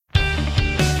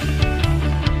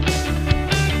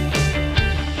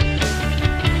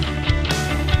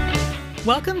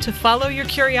Welcome to Follow Your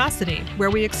Curiosity, where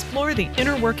we explore the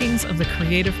inner workings of the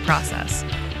creative process.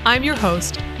 I'm your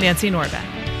host, Nancy Norbeck.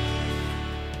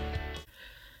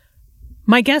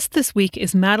 My guest this week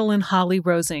is Madeline Holly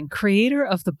Rosing, creator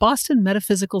of the Boston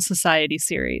Metaphysical Society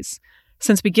series.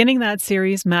 Since beginning that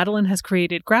series, Madeline has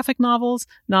created graphic novels,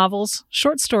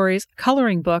 short stories, a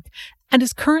coloring book, and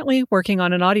is currently working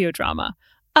on an audio drama.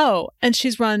 Oh, and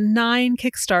she's run 9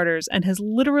 Kickstarters and has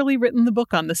literally written the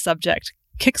book on the subject,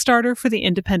 Kickstarter for the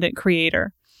Independent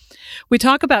Creator. We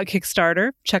talk about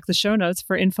Kickstarter, check the show notes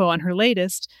for info on her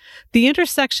latest, the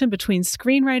intersection between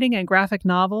screenwriting and graphic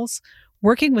novels,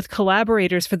 working with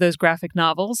collaborators for those graphic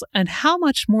novels, and how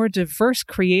much more diverse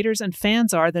creators and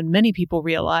fans are than many people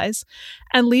realize,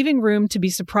 and leaving room to be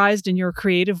surprised in your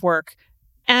creative work,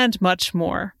 and much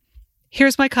more.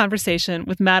 Here's my conversation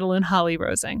with Madeline Holly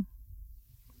Rosing.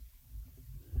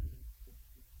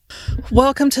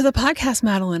 Welcome to the podcast,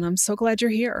 Madeline. I'm so glad you're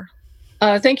here.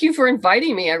 Thank you for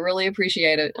inviting me. I really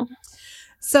appreciate it.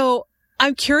 So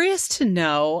I'm curious to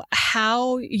know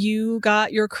how you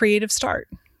got your creative start.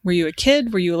 Were you a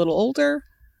kid? Were you a little older?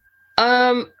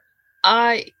 I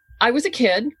was a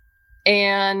kid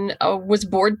and was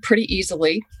bored pretty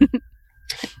easily.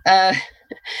 And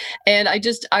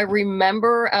I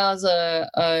remember as a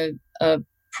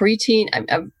preteen,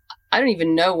 I don't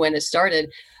even know when it started,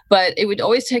 but it would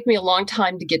always take me a long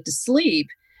time to get to sleep.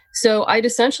 So I'd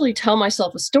essentially tell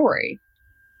myself a story.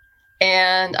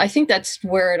 And I think that's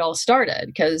where it all started,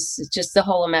 because it's just the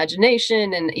whole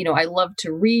imagination. And, I love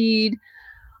to read.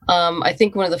 I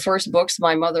think one of the first books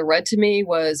my mother read to me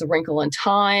was A Wrinkle in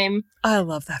Time. I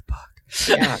love that book.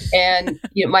 Yeah. And,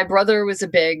 my brother was a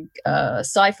big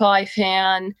sci-fi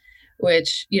fan,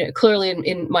 which, clearly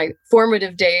in my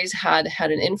formative days had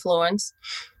an influence.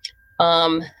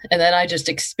 And then I just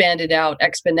expanded out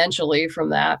exponentially from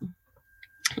that.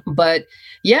 But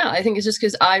yeah, I think it's just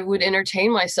because I would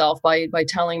entertain myself by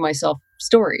telling myself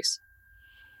stories.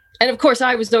 And of course,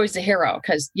 I was always the hero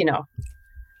because,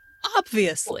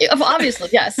 Obviously,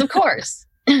 yes, of course.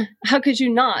 How could you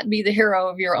not be the hero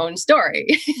of your own story?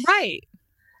 Right.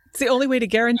 It's the only way to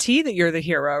guarantee that you're the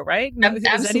hero, right?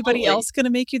 Is anybody else going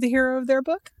to make you the hero of their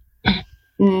book?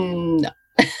 No.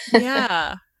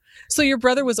 Yeah. So your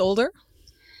brother was older?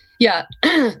 Yeah.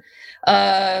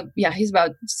 He's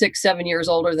about 6-7 years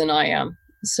older than I am.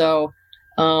 So,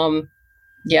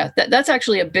 that's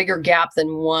actually a bigger gap than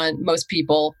most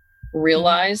people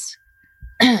realize.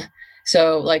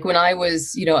 So like when I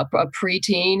was, a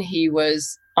preteen, he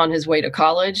was on his way to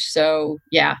college. So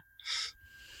yeah.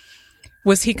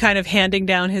 Was he kind of handing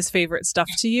down his favorite stuff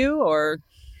to you, or?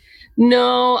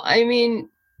 No, I mean,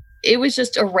 it was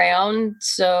just around.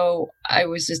 So I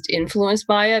was just influenced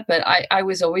by it, but I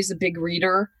was always a big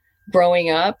reader growing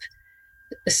up.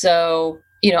 So,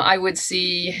 I would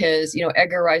see his,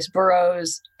 Edgar Rice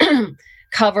Burroughs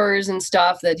covers and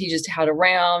stuff that he just had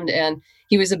around. And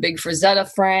he was a big Frazetta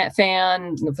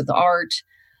fan for the art.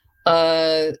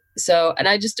 And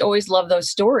I just always loved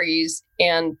those stories.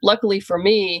 And luckily for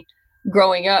me,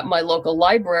 growing up, my local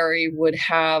library would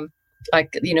have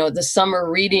the summer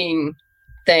reading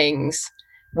things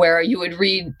where you would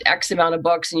read X amount of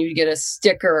books and you'd get a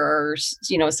sticker or,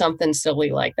 something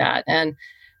silly like that. And,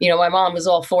 my mom was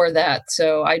all for that.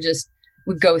 So I just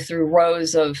would go through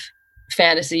rows of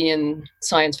fantasy and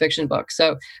science fiction books.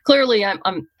 So clearly I'm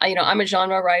a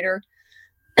genre writer.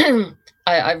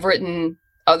 I've written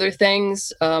other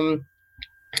things,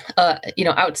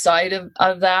 outside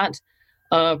of that,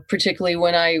 particularly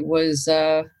when I was,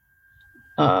 I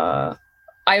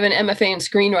have an MFA in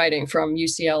screenwriting from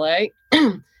UCLA.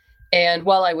 And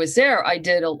while I was there, I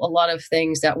did a lot of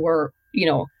things that were,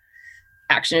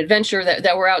 action adventure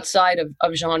that were outside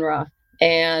of genre.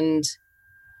 And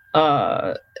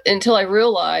until I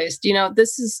realized,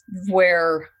 this is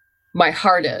where my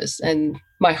heart is and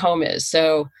my home is.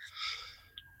 So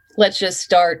let's just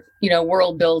start,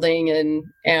 world building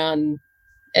and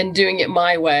doing it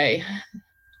my way.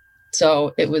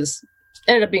 So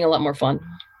ended up being a lot more fun.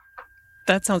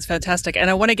 That sounds fantastic.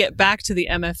 And I want to get back to the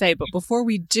MFA, but before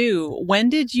we do, when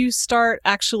did you start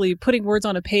actually putting words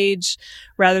on a page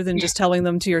rather than just telling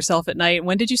them to yourself at night?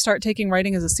 When did you start taking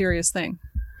writing as a serious thing?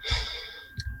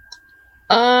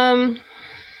 I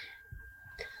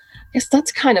guess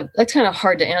that's kind of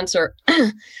hard to answer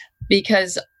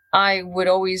because I would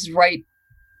always write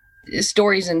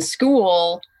stories in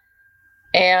school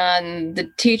and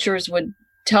the teachers would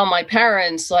tell my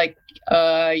parents like,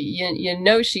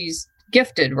 she's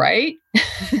gifted, right?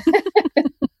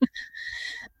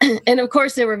 And of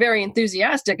course they were very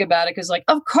enthusiastic about it because like,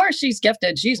 of course she's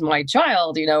gifted. She's my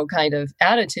child, kind of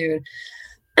attitude.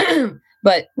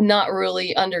 but not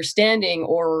really understanding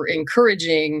or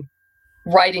encouraging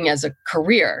writing as a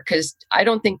career, because I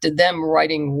don't think to them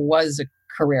writing was a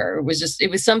career. It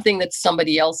was something that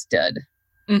somebody else did.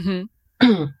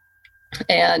 Mm-hmm.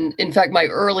 And in fact, my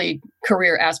early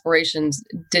career aspirations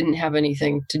didn't have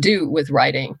anything to do with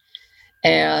writing.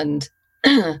 And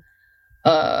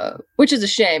which is a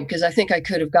shame, because I think I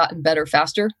could have gotten better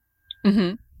faster.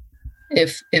 Mm-hmm.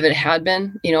 If it had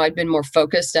been, I'd been more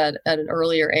focused at an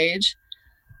earlier age.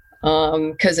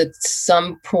 Because at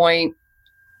some point,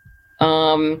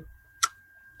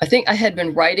 I think I had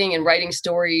been writing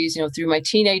stories, through my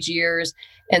teenage years.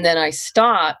 And then I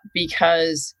stopped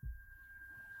because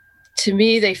to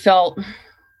me, they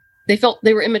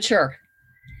were immature.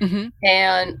 Mm-hmm.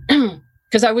 And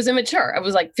because I was immature, I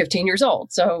was like 15 years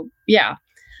old. So yeah,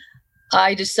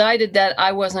 I decided that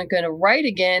I wasn't going to write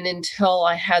again until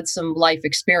I had some life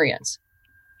experience.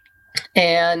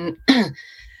 And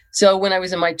so when I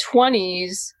was in my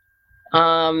 20s,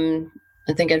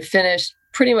 I think I'd finished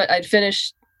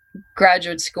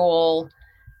graduate school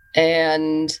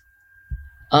and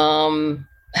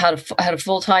had a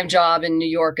full-time job in New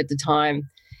York at the time,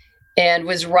 and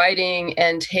was writing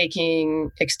and taking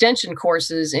extension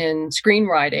courses in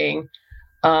screenwriting,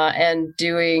 and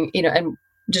doing, and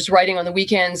just writing on the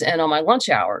weekends and on my lunch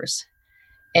hours.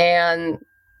 And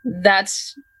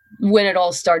that's when it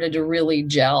all started to really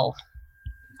gel,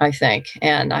 I think.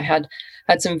 And I had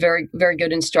some very, very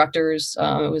good instructors.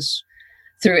 It was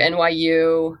through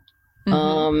NYU.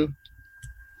 Mm-hmm.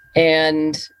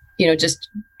 And, just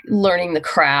learning the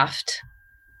craft,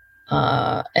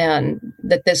 and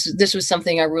that this was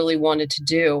something I really wanted to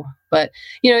do. But,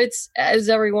 it's, as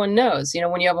everyone knows,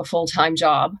 when you have a full-time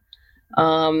job,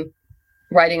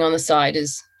 writing on the side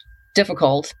is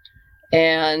difficult.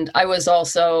 And I was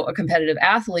also a competitive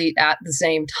athlete at the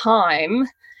same time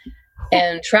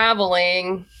and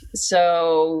traveling.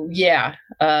 So yeah,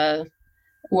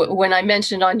 when I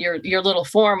mentioned on your little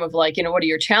form of like, what are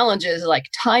your challenges? Like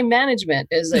time management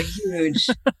is a huge,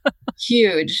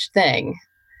 huge thing.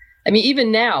 I mean,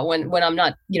 even now when I'm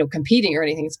not, competing or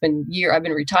anything, I've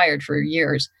been retired for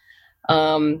years.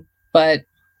 But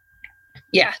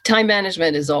yeah, time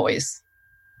management is always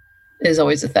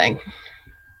a thing.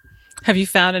 Have you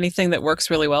found anything that works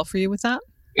really well for you with that?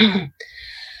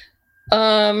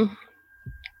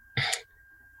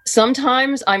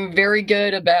 Sometimes I'm very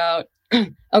good about,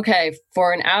 okay,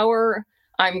 for an hour,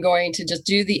 I'm going to just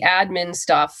do the admin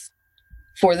stuff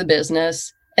for the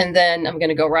business, and then I'm going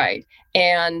to go write.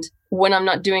 And when I'm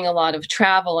not doing a lot of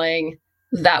traveling,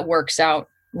 that works out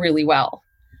really well.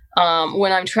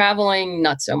 When I'm traveling,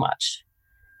 not so much.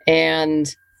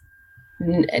 And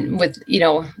with,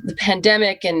 the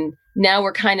pandemic, and now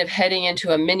we're kind of heading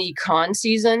into a mini con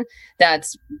season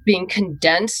that's being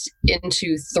condensed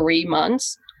into 3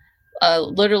 months.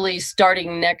 Literally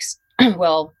starting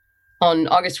on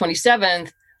August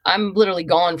 27th, I'm literally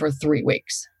gone for 3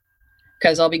 weeks,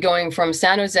 because I'll be going from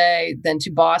San Jose, then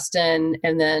to Boston,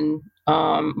 and then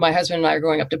my husband and I are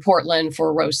going up to Portland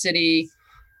for Rose City.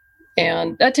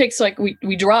 And that takes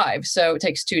we drive. So it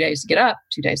takes 2 days to get up,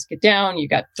 2 days to get down. You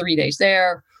got 3 days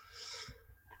there.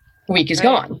 Week is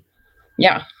gone.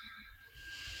 Yeah.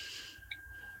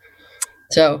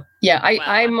 So yeah,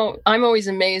 wow. I'm always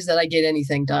amazed that I get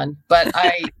anything done, but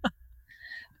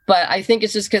I think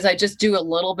it's just because I just do a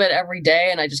little bit every day,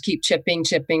 and I just keep chipping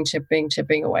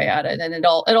away at it, and it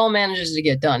all manages to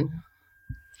get done.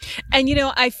 And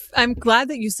I'm glad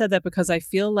that you said that, because I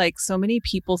feel like so many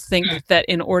people think that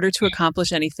in order to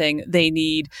accomplish anything, they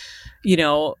need,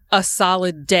 a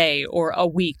solid day or a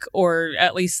week or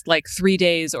at least like 3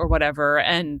 days or whatever,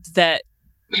 and that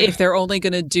if they're only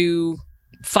going to do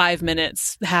 5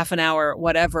 minutes, half an hour,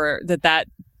 whatever, that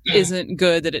isn't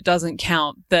good, that it doesn't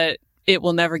count, that it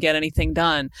will never get anything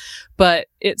done. But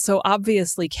it so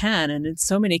obviously can. And in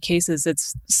so many cases,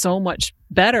 it's so much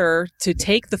better to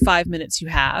take the 5 minutes you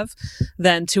have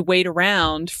than to wait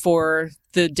around for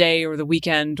the day or the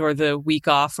weekend or the week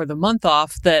off or the month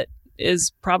off that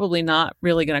is probably not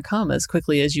really going to come as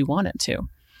quickly as you want it to.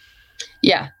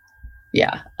 Yeah.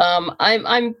 Yeah.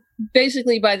 I'm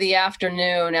basically, by the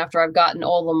afternoon, after I've gotten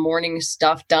all the morning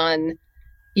stuff done,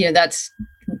 that's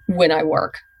when I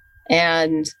work.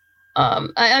 And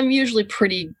I'm usually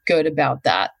pretty good about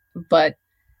that. But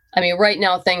I mean, right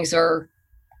now things are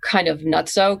kind of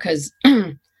nutso, because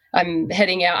I'm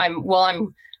heading out.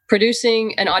 I'm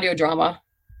producing an audio drama,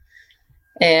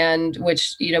 and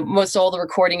which, most all the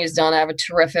recording is done. I have a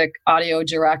terrific audio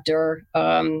director.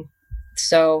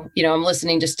 So, I'm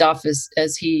listening to stuff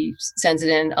as he sends it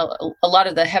in. A lot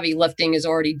of the heavy lifting is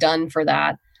already done for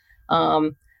that.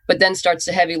 but then starts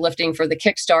the heavy lifting for the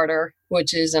Kickstarter,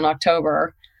 which is in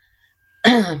October.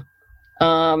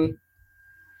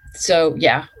 So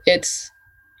yeah, it's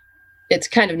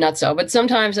kind of nutso. But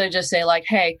sometimes I just say like,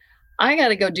 hey, I got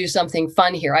to go do something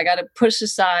fun here. I got to push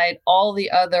aside all the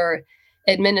other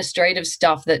administrative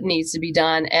stuff that needs to be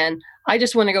done, and I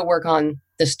just want to go work on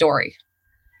the story.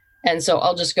 And so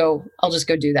I'll just go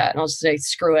do that, and I'll just say,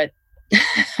 screw it.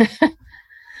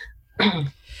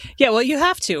 Yeah, well, you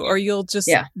have to, or you'll just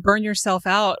burn yourself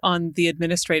out on the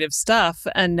administrative stuff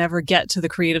and never get to the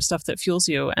creative stuff that fuels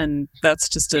you. And that's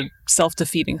just a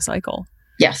self-defeating cycle.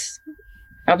 Yes,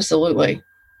 absolutely.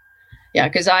 Yeah,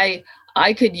 because I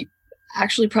could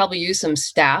actually probably use some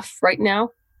staff right now.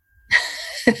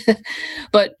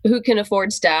 But who can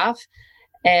afford staff?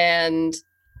 And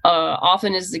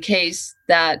often is the case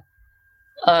that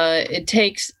it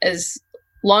takes as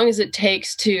long as it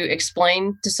takes to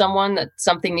explain to someone that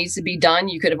something needs to be done,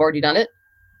 you could have already done it.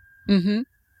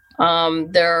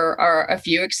 Mm-hmm. There are a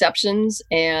few exceptions,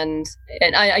 and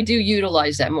I do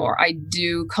utilize that more. I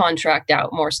do contract out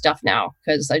more stuff now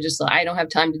because I don't have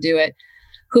time to do it.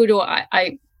 Who do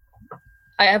I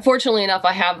have, fortunately enough,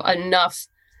 I have enough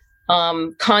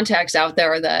contacts out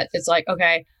there that it's like,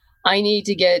 okay, I need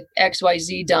to get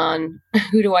XYZ done.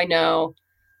 Who do I know?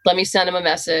 Let me send them a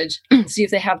message, see if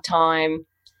they have time.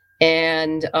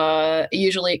 And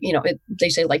usually, they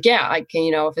say like, yeah, I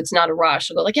can, if it's not a rush,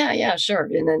 I'll go like, yeah, sure.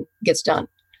 And then it gets done.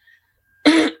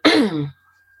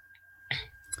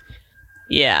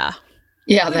 Yeah.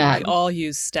 Yeah, that. We all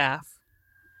use staff.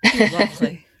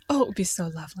 Lovely. Oh, it would be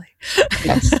so lovely.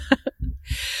 Yes.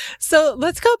 So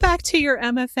let's go back to your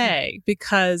MFA,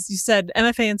 because you said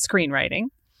MFA in screenwriting.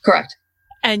 Correct.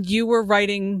 And you were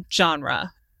writing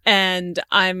genre. And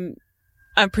I'm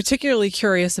particularly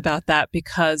curious about that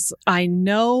because I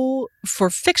know for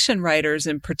fiction writers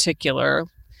in particular,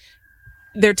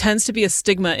 there tends to be a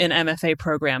stigma in MFA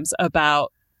programs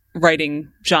about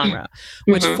writing genre,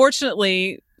 which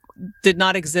fortunately did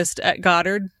not exist at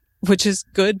Goddard, which is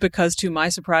good because, to my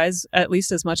surprise, at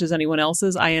least as much as anyone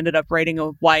else's, I ended up writing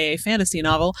a YA fantasy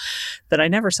novel that I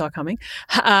never saw coming.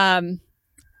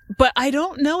 But I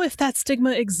don't know if that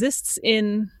stigma exists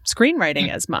in screenwriting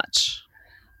as much.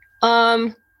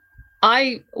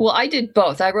 I did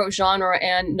both. I wrote genre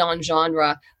and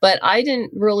non-genre, but I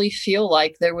didn't really feel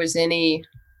like there was any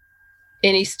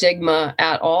stigma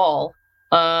at all.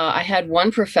 I had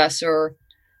one professor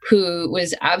who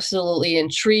was absolutely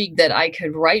intrigued that I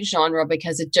could write genre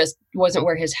because it just wasn't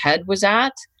where his head was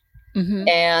at. Mm-hmm.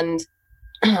 And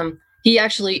he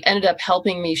actually ended up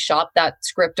helping me shop that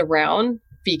script around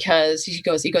because he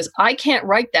goes, I can't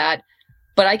write that,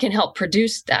 but I can help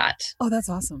produce that. Oh, that's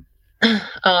awesome.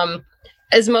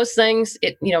 As most things,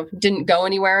 it, didn't go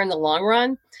anywhere in the long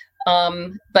run.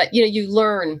 But, you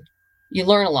learn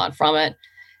a lot from it.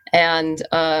 And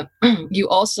you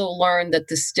also learn that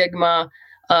the stigma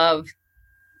of,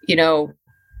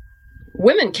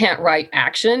 women can't write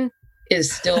action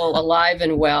is still alive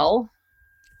and well.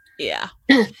 Yeah.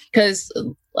 Because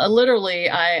literally,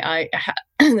 I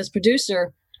this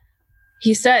producer,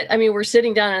 he said, we're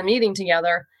sitting down in a meeting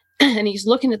together and he's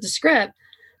looking at the script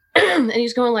and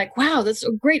he's going like, wow, that's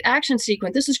a great action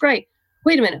sequence. This is great.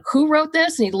 Wait a minute. Who wrote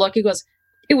this? And he goes,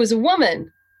 it was a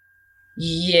woman.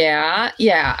 Yeah.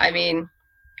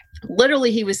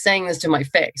 Literally he was saying this to my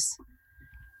face.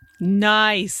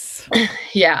 Nice.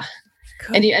 Yeah.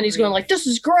 And he's going like, this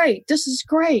is great. Because it's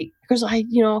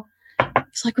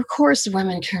like, of course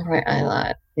women can write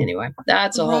that. Anyway,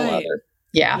 that's a whole other,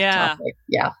 topic.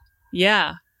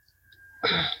 Yeah.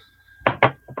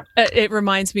 It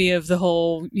reminds me of the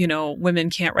whole, women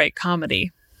can't write comedy.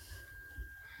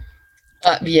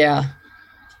 Yeah.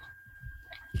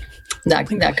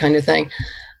 That kind of thing.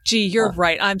 Gee, you're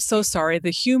right. I'm so sorry. The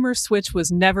humor switch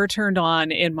was never turned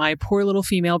on in my poor little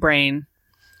female brain.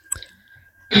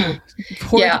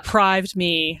 Poor deprived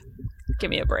me. Give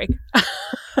me a break.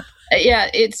 Yeah,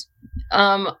 it's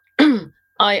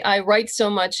I write so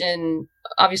much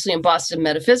obviously in Boston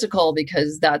Metaphysical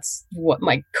because that's what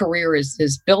my career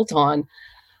is built on.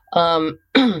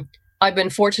 I've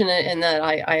been fortunate in that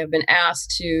I have been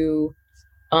asked to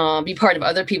be part of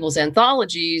other people's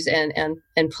anthologies and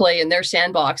play in their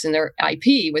sandbox and their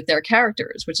IP with their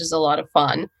characters, which is a lot of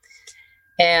fun.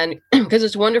 And because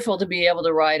it's wonderful to be able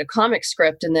to write a comic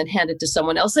script and then hand it to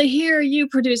someone else, say, here, you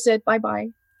produce it. Bye-bye.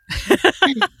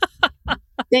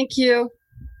 Thank you.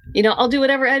 I'll do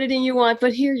whatever editing you want,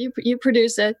 but here, you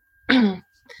produce it.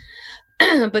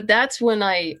 But that's when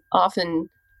I often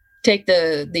take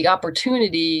the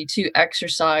opportunity to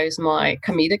exercise my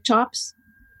comedic chops.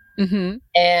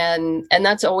 And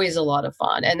that's always a lot of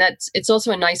fun. And it's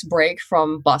also a nice break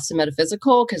from Boston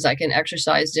Metaphysical because I can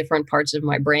exercise different parts of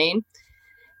my brain,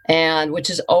 and which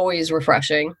is always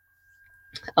refreshing.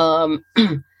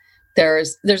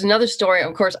 There's another story,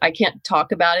 of course, I can't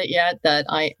talk about it yet, that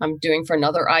I'm doing for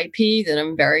another IP that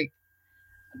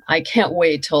I can't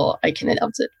wait till I can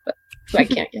announce it, but I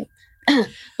can't yet.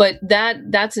 But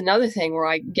that's another thing where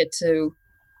I get to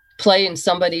play in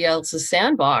somebody else's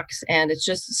sandbox, and it's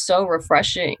just so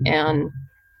refreshing and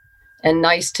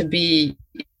nice to be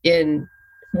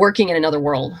working in another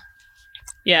world.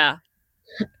 Yeah.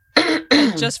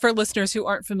 Just for listeners who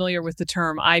aren't familiar with the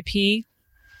term IP,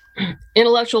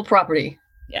 intellectual property.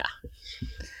 Yeah.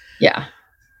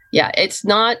 It's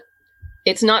not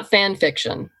fan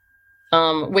fiction,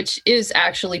 which is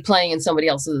actually playing in somebody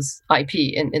else's IP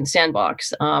in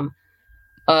Sandbox.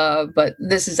 But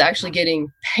this is actually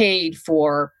getting paid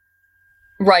for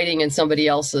writing in somebody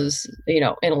else's,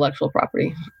 intellectual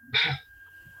property.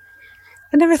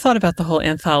 I never thought about the whole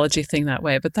anthology thing that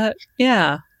way, but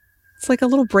it's like a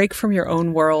little break from your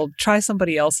own world. Try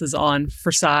somebody else's on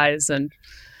for size and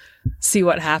see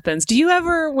what happens. Do you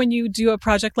ever, when you do a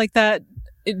project like that,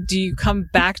 do you come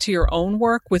back to your own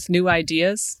work with new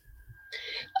ideas?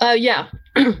 Yeah.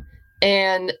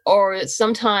 Or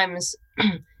sometimes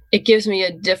it gives me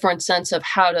a different sense of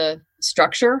how to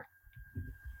structure,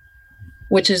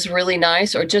 which is really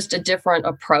nice, or just a different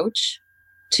approach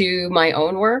to my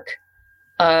own work,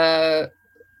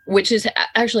 which is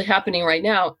actually happening right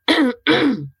now.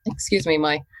 Excuse me,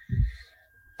 my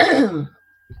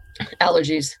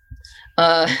allergies.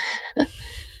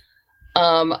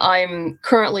 I'm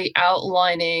currently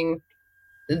outlining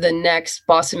the next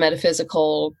Boston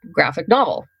Metaphysical graphic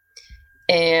novel,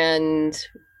 and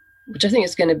which I think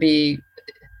is going to be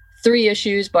 3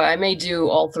 issues, but I may do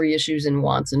all 3 issues in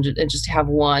once and just have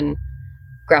one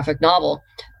graphic novel.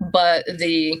 But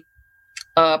the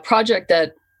project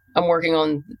that I'm working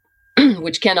on,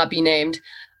 which cannot be named,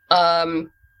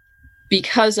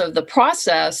 because of the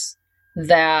process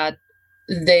that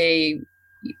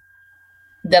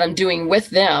I'm doing with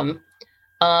them,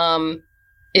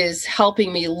 is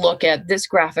helping me look at this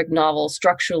graphic novel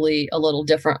structurally a little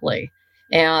differently.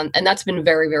 And that's been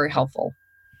very, very helpful.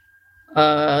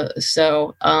 Yeah.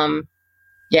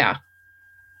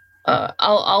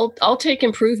 I'll take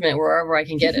improvement wherever I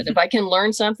can get it. If I can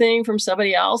learn something from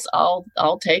somebody else,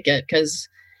 I'll take it, because,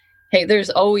 hey, there's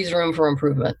always room for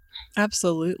improvement.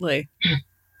 Absolutely.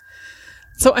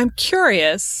 So I'm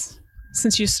curious,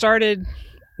 since you started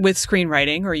with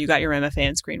screenwriting, or you got your MFA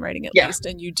in screenwriting at least,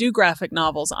 and you do graphic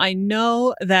novels, I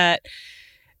know that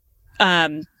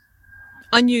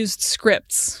unused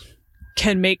scripts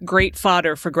can make great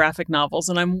fodder for graphic novels.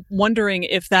 And I'm wondering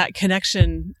if that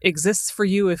connection exists for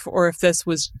you, or if this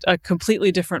was a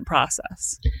completely different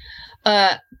process.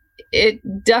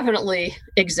 It definitely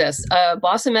exists.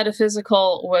 Boston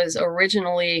Metaphysical was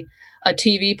originally a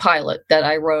TV pilot that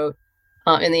I wrote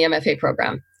in the MFA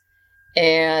program.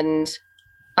 And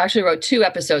I actually wrote 2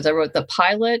 episodes. I wrote the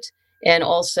pilot and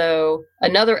also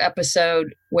another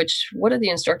episode, which, what did the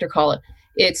instructor call it?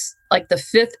 It's like the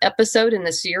 5th episode in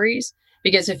the series,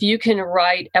 because if you can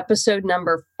write episode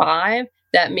number 5,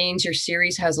 that means your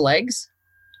series has legs.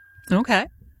 Okay.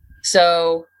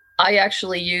 So I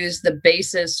actually used the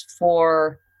basis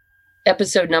for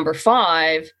episode number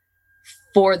 5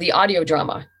 for the audio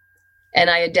drama, and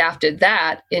I adapted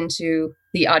that into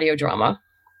the audio drama.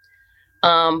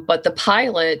 But the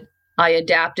pilot I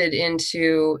adapted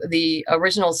into the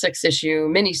original 6-issue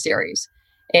miniseries.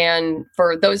 And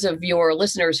for those of your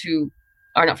listeners who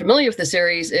are not familiar with the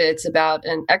series, it's about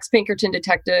an ex-Pinkerton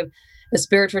detective, a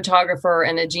spirit photographer,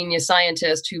 and a genius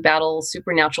scientist who battle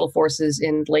supernatural forces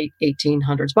in late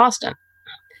 1800s Boston.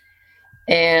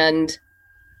 And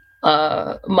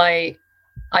I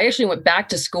actually went back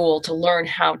to school to learn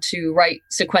how to write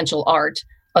sequential art,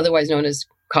 otherwise known as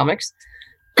comics,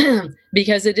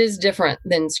 because it is different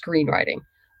than screenwriting.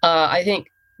 I think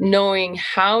knowing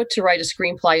how to write a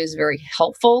screenplay is very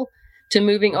helpful to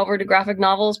moving over to graphic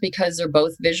novels, because they're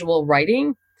both visual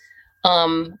writing,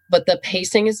 but the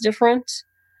pacing is different.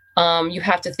 You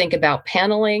have to think about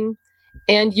paneling,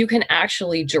 and you can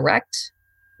actually direct,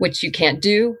 which you can't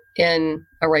do in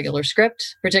a regular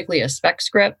script, particularly a spec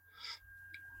script.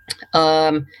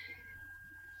 I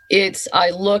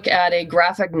look at a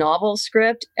graphic novel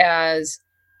script as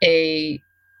a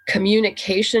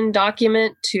communication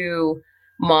document to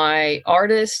my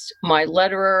artist, my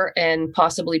letterer, and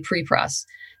possibly pre-press,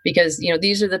 because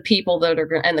these are the people that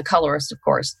are, and the colorist, of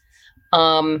course.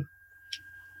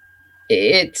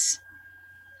 It's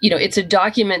a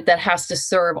document that has to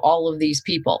serve all of these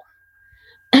people.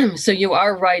 So you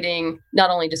are writing not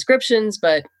only descriptions,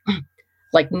 but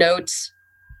like notes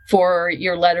for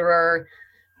your letterer,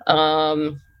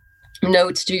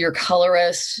 notes to your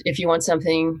colorist if you want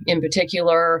something in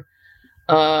particular.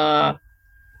 In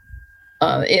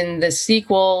the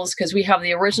sequels, because we have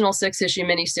the original 6-issue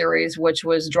miniseries, which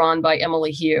was drawn by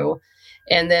Emily Hugh,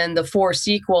 and then the 4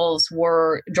 sequels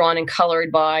were drawn and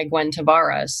colored by Gwen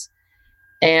Tavares.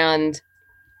 And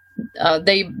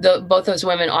both those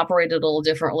women operated a little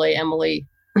differently. Emily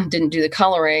didn't do the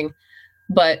coloring,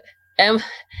 but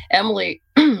Emily,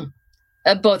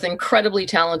 both incredibly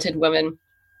talented women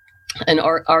and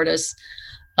artists.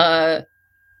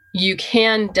 You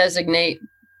can designate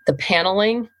the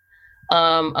paneling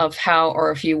of how,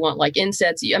 or if you want like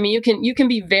insets, I mean, you can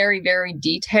be very, very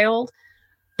detailed,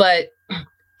 but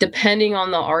depending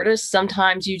on the artist,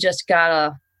 sometimes you just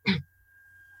gotta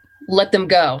let them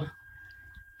go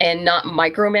and not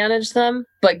micromanage them,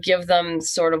 but give them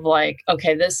sort of like,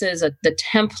 okay, this is the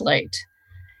template.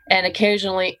 And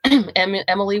occasionally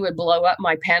Emily would blow up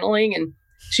my paneling, and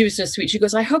she was so sweet. She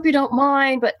goes, I hope you don't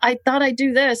mind, but I thought I'd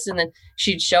do this. And then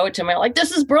she'd show it to me like,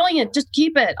 this is brilliant. Just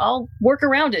keep it. I'll work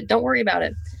around it. Don't worry about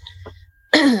it.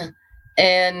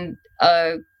 And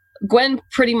Gwen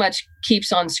pretty much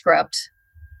keeps on script,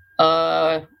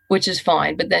 which is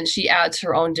fine. But then she adds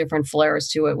her own different flares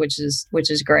to it, which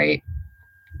is great.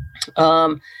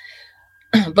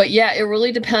 But yeah, it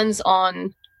really depends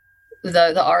on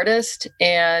the artist.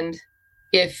 And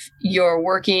if you're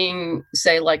working,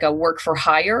 say, like a work for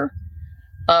hire,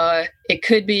 it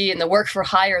could be in the work for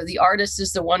hire, the artist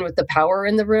is the one with the power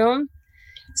in the room.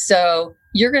 So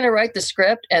you're going to write the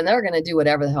script and they're going to do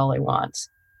whatever the hell they want.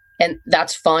 And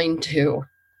that's fine too.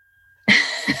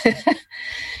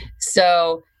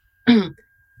 So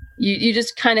you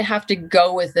just kind of have to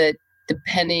go with it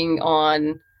depending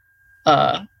on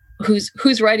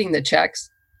who's writing the checks.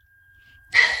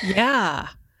 Yeah.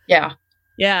 Yeah.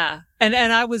 Yeah. And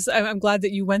I'm glad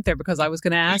that you went there, because I was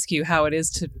going to ask you how it is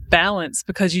to balance,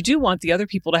 because you do want the other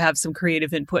people to have some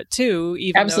creative input too,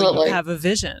 even Absolutely. though you have a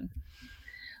vision.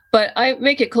 But I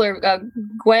make it clear,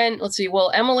 Gwen, let's see,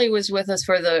 well, Emily was with us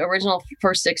for the original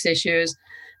first 6 issues.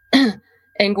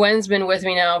 And Gwen's been with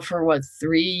me now for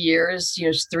 3 years,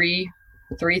 three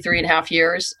and a half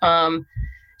years.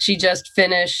 She just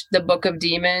finished the Book of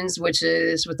Demons, which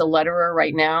is with the letterer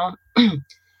right now.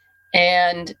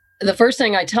 And the first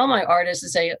thing I tell my artists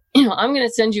is say, I'm going to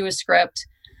send you a script,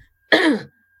 but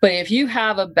if you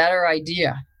have a better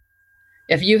idea,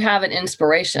 if you have an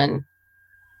inspiration,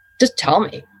 just tell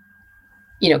me,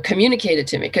 communicate it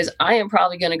to me, because I am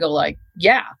probably going to go like,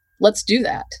 yeah, let's do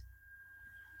that.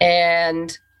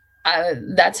 And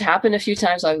that's happened a few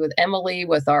times. I was with Emily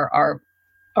with our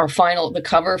final, the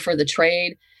cover for the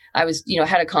trade. I was,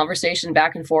 had a conversation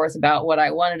back and forth about what I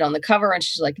wanted on the cover. And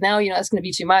she's like, no, that's going to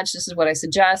be too much. This is what I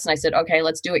suggest. And I said, okay,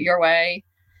 let's do it your way.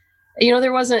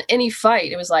 There wasn't any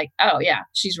fight. It was like, oh yeah,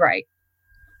 she's right.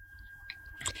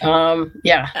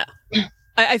 Yeah.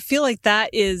 I feel like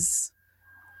it's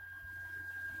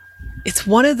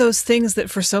one of those things that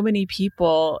for so many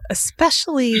people,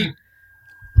 especially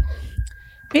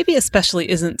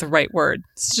isn't the right word.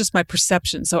 It's just my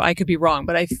perception, so I could be wrong.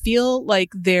 But I feel like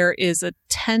there is a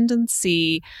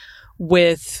tendency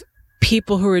with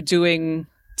people who are doing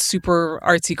super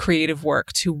artsy creative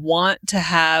work to want to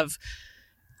have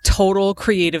total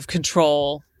creative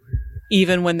control,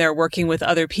 even when they're working with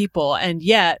other people. And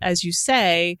yet, as you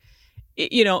say,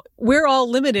 we're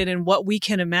all limited in what we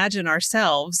can imagine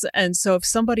ourselves. And so if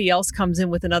somebody else comes in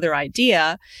with another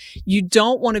idea, you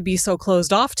don't want to be so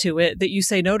closed off to it that you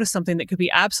say no to something that could be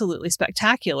absolutely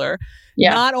spectacular.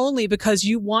 Yeah. Not only because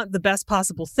you want the best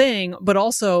possible thing, but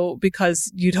also because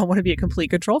you don't want to be a complete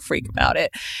control freak about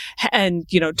it and,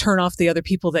 turn off the other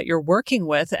people that you're working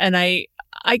with. And I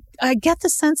get the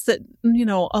sense that,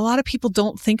 a lot of people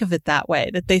don't think of it that way,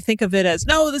 that they think of it as,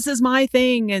 no, this is my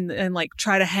thing, and like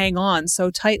try to hang on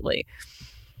so tightly.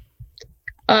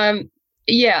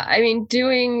 Yeah. I mean,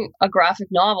 doing a graphic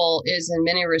novel is in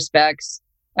many respects,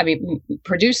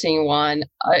 producing one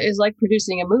is like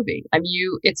producing a movie.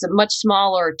 It's a much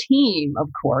smaller team, of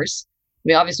course.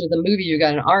 Obviously with a movie, you've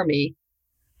got an army,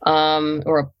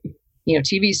 or a,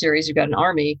 TV series, you've got an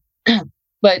army.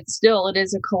 But still, it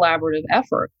is a collaborative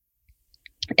effort.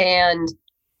 And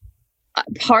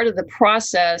part of the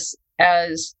process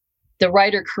as the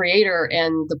writer, creator,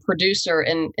 and the producer,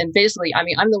 and basically,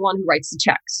 I'm the one who writes the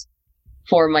checks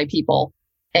for my people.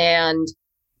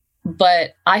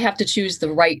 But I have to choose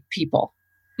the right people.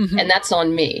 Mm-hmm. And that's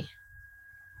on me.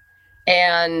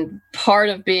 And part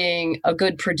of being a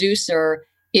good producer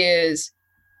is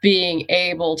being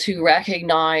able to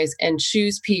recognize and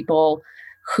choose people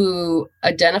who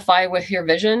identify with your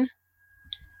vision.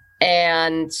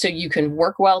 And so you can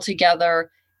work well together.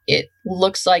 It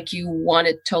looks like you want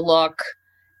it to look,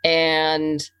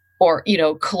 and, or,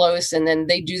 close, and then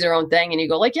they do their own thing and you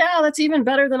go like, yeah, that's even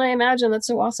better than I imagined. That's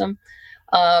so awesome.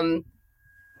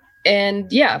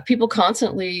 And yeah, people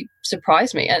constantly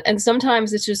surprise me. And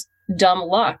sometimes it's just dumb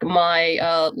luck. My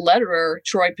letterer,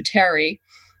 Troy Pateri,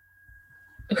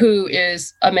 who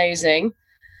is amazing,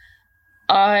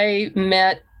 I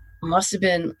met, must have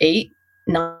been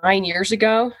 8-9 years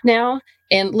ago now.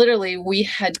 And literally we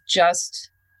had just,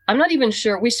 I'm not even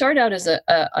sure, we started out as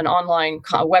an online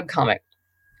web comic.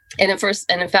 And in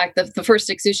fact, the first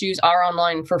 6 issues are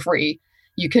online for free.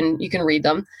 You can read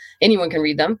them. Anyone can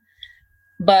read them.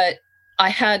 But I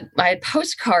had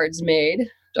postcards made.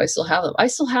 Do I still have them? I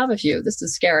still have a few. This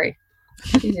is scary.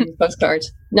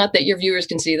 Postcards. Not that your viewers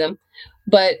can see them.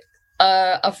 But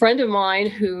a friend of mine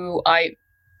who I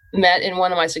met in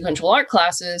one of my sequential art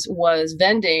classes was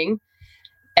vending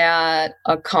at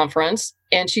a conference.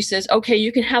 And she says, okay,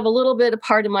 you can have a little bit of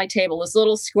part of my table, this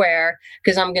little square,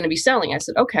 because I'm going to be selling. I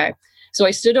said, okay. So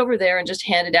I stood over there and just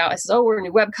handed out. I said, oh, we're a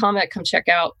new webcomic. Come check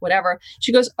out whatever.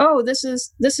 She goes, oh, this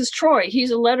is Troy.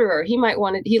 He's a letterer.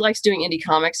 He likes doing indie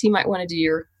comics. He might want to do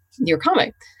your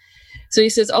comic. So he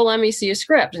says, oh, let me see a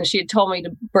script. And she had told me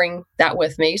to bring that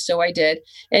with me. So I did.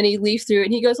 And he leafed through it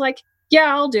and he goes like,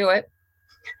 yeah, I'll do it.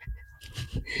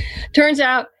 Turns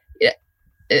out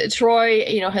Troy,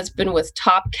 has been with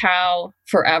Top Cow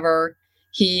forever.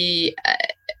 He's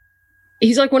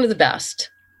like one of the best.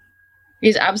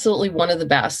 He's absolutely one of the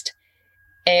best.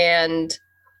 And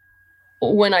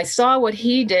when I saw what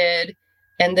he did,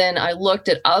 and then I looked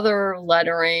at other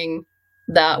lettering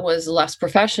that was less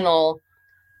professional,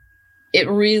 it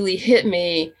really hit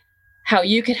me how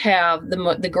you could have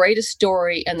the greatest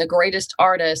story and the greatest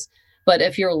artist, but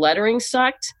if your lettering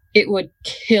sucked, it would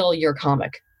kill your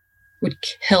comic. Would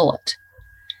kill it.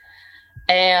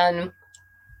 And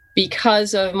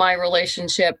because of my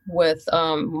relationship with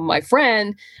my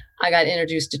friend, I got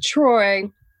introduced to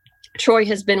Troy. Troy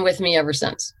has been with me ever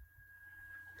since.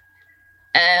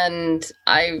 And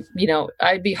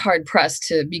I'd be hard pressed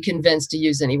to be convinced to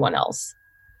use anyone else.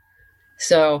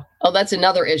 So, that's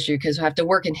another issue because I have to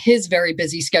work in his very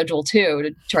busy schedule too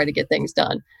to try to get things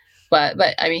done. But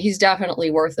I mean, he's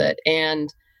definitely worth it.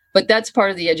 But that's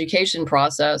part of the education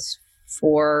process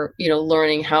for,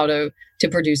 learning how to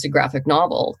produce a graphic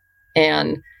novel.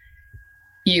 And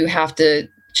you have to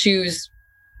choose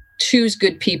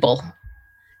good people.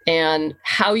 And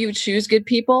how you choose good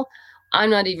people, I'm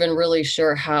not even really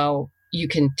sure how you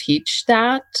can teach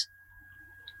that.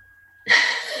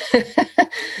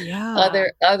 Yeah.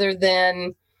 Other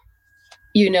than,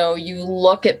 you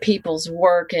look at people's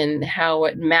work and how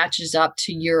it matches up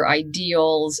to your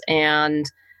ideals, and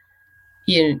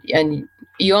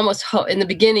you almost hope in the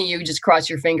beginning, you just cross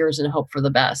your fingers and hope for the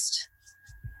best.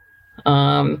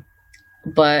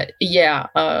 But yeah,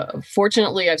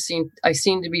 fortunately I seem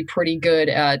to be pretty good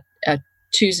at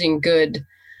choosing good,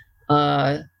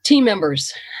 team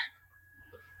members.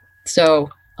 So,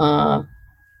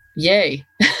 yay.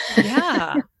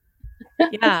 Yeah.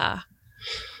 Yeah.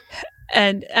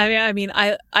 And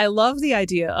I love the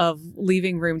idea of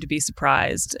leaving room to be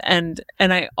surprised. And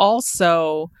I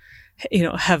also,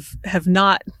 have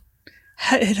not,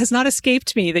 it has not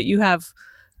escaped me that you have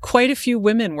quite a few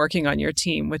women working on your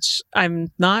team, which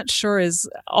I'm not sure is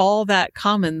all that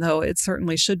common, though it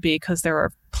certainly should be, because there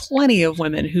are plenty of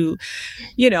women who,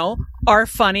 are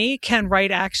funny, can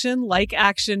write action, like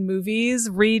action movies,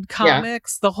 read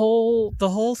comics, the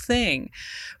whole thing.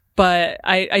 But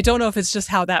I don't know if it's just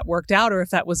how that worked out or if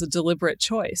that was a deliberate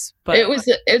choice. But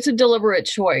it's a deliberate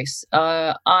choice.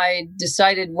 I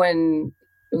decided when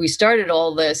we started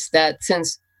all this that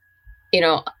since,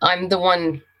 I'm the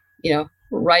one,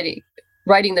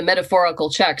 writing the metaphorical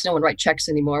checks. No one writes checks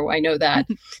anymore. I know that.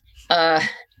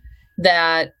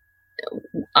 That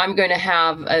I'm going to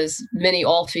have as many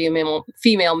all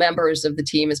female members of the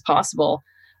team as possible.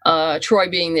 Troy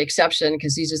being the exception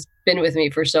because he's just been with me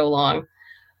for so long.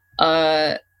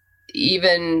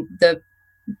 Even the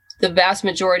vast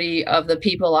majority of the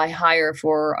people I hire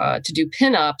for to do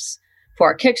pinups for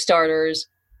our Kickstarters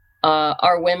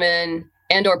are women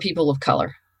and or people of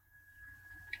color.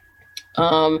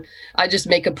 I just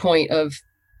make a point of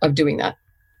doing that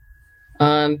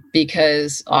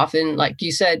because often, like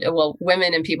you said,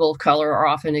 women and people of color are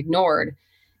often ignored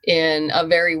in a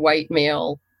very white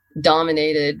male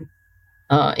dominated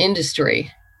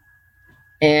industry.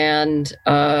 And,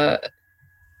 I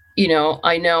know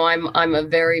I'm a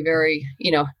very, very,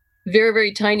 very,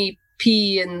 very tiny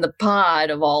pea in the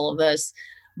pod of all of this,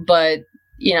 but,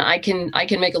 I can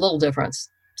make a little difference.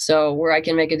 So where I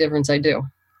can make a difference, I do.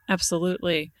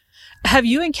 Absolutely. Have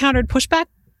you encountered pushback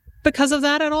because of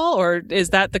that at all? Or is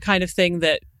that the kind of thing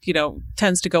that,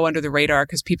 tends to go under the radar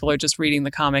because people are just reading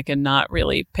the comic and not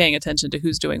really paying attention to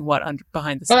who's doing what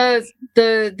behind the scenes?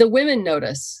 The women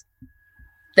notice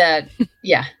that.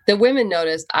 Yeah, the women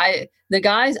notice. The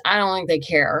guys, I don't think they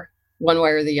care one way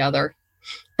or the other,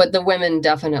 but the women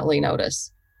definitely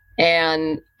notice.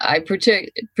 And I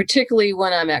particularly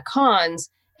when I'm at cons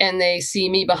and they see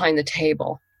me behind the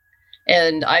table,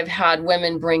 and I've had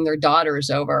women bring their daughters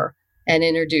over and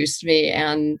introduce me,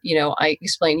 and I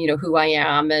explain who I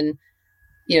am, and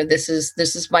this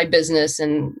is my business,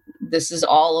 and this is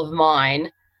all of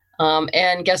mine.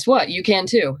 And guess what? You can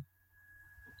too.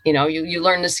 You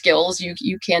learn the skills.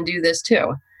 You can do this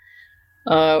too,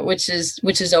 which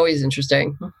is always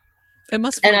interesting. It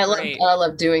must be great. I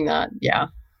love doing that. Yeah.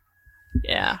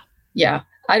 Yeah. Yeah.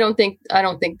 I don't think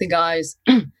the guys,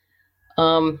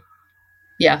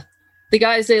 yeah, the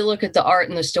guys, they look at the art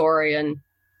and the story, and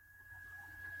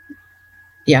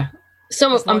yeah,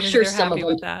 I'm sure some of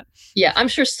them, yeah, I'm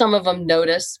sure some of them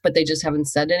notice, but they just haven't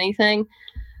said anything.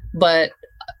 But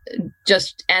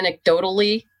just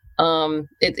anecdotally,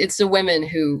 it's the women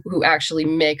who actually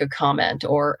make a comment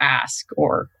or ask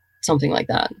or something like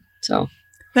that. So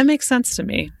that makes sense to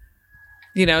me.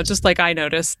 Just like I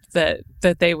noticed that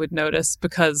they would notice,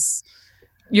 because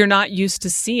you're not used to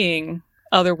seeing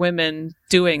other women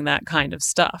doing that kind of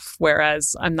stuff.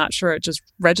 Whereas I'm not sure it just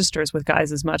registers with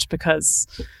guys as much because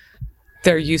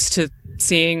they're used to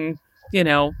seeing,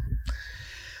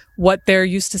 what they're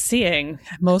used to seeing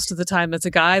most of the time as a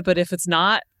guy. But if it's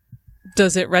not,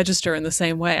 does it register in the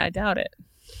same way? I doubt it.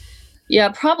 Yeah,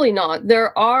 probably not.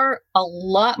 There are a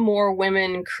lot more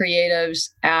women creatives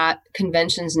at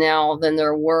conventions now than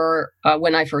there were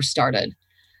when I first started.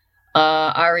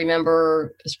 I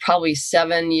remember it was probably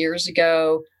 7 years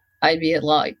ago. I'd be at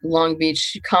Long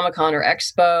Beach Comic-Con or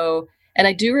Expo. And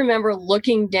I do remember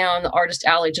looking down the artist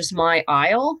alley, just my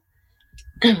aisle.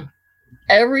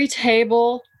 Every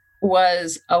table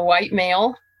was a white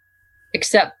male,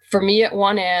 except for me at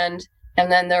one end.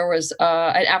 And then there was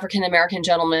an African-American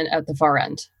gentleman at the far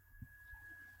end.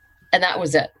 And that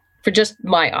was it for just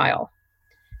my aisle.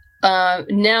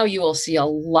 Now you will see a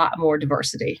lot more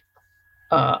diversity.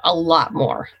 A lot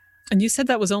more. And you said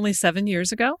that was only 7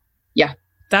 years ago? Yeah.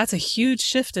 That's a huge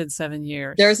shift in 7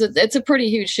 years. It's a pretty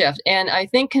huge shift. And I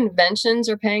think conventions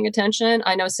are paying attention.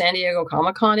 I know San Diego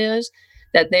Comic-Con is,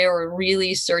 that they are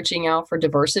really searching out for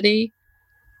diversity.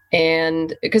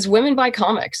 And because women buy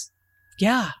comics.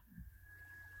 Yeah.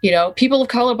 People of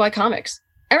color buy comics.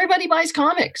 Everybody buys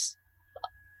comics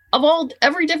of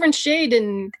every different shade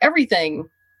and everything.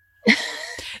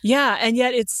 Yeah. And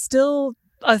yet it's still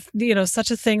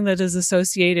such a thing that is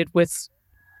associated with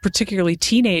particularly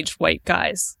teenage white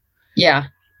guys. Yeah.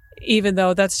 Even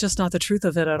though that's just not the truth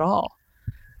of it at all.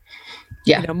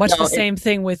 Yeah. The same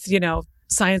thing with,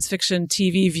 science fiction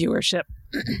TV viewership.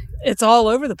 It's all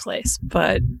over the place,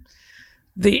 but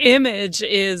the image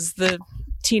is the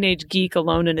teenage geek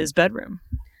alone in his bedroom.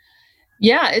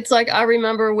 Yeah. It's like, I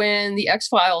remember when the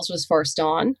X-Files was first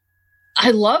on.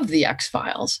 I loved the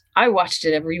X-Files. I watched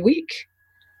it every week.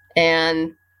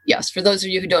 And yes, for those of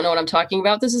you who don't know what I'm talking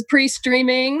about, this is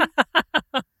pre-streaming.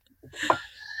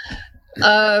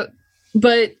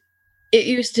 But it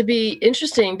used to be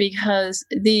interesting because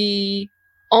the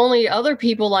only other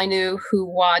people I knew who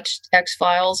watched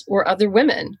X-Files were other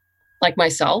women like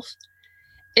myself.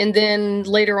 And then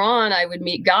later on, I would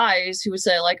meet guys who would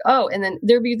say like, oh, and then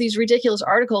there'd be these ridiculous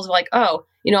articles like, oh,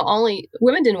 only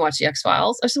women didn't watch the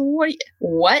X-Files. I said,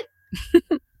 what?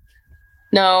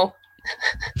 No.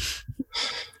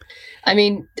 I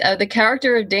mean, the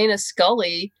character of Dana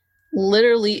Scully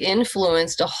literally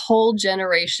influenced a whole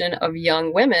generation of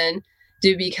young women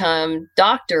to become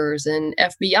doctors and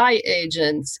FBI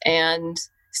agents and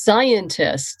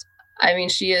scientists. I mean,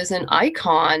 she is an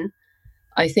icon.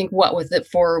 I think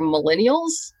for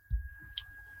millennials?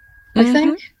 I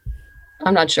think.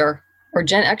 I'm not sure. Or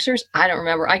Gen Xers? I don't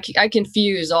remember. I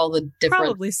confuse all the different.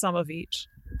 Probably some of each.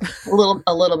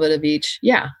 a little bit of each.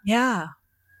 Yeah. Yeah.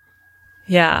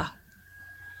 Yeah.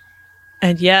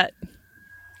 And yet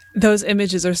those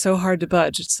images are so hard to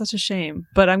budge. It's such a shame.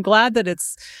 But I'm glad that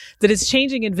it's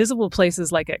changing in visible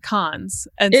places like at cons.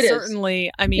 And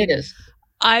certainly, I mean, it is.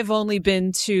 I've only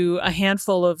been to a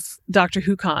handful of Doctor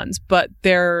Who cons, but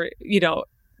there's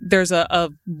a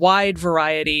wide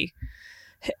variety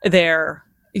there,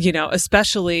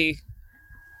 especially,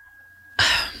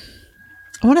 I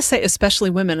want to say especially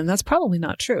women, and that's probably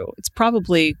not true. It's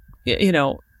probably,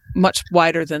 much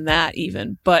wider than that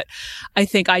even. But I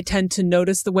think I tend to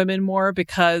notice the women more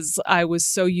because I was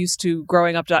so used to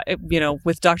growing up,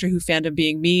 with Doctor Who fandom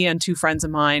being me and two friends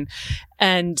of mine.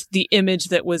 And the image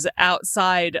that was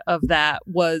outside of that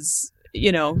was,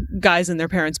 guys in their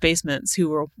parents' basements who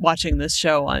were watching this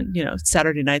show on,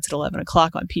 Saturday nights at 11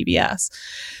 o'clock on PBS.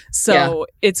 So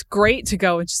It's great to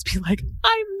go and just be like,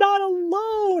 I'm not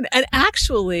alone. And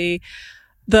actually,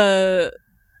 the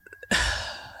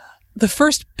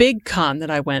first big con that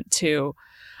I went to,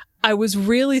 I was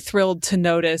really thrilled to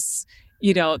notice,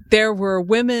 there were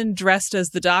women dressed as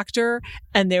the Doctor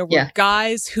and there were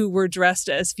guys who were dressed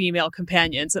as female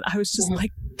companions. And I was just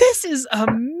like, this is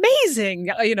amazing.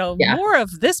 More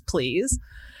of this, please.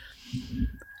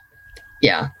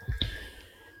 Yeah.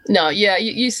 No, yeah,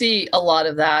 you see a lot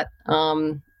of that.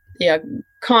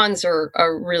 Cons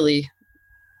are really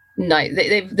nice.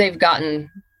 They've gotten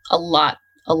a lot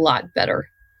better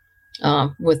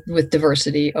with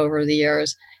diversity over the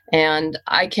years, and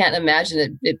I can't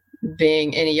imagine it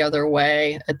being any other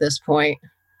way at this point.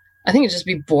 I think it'd just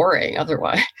be boring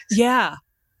otherwise. Yeah.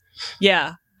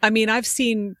 I mean, I've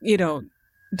seen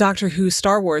Doctor Who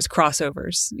Star Wars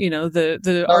crossovers.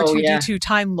 The R2D2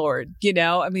 Time Lord.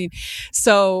 I mean,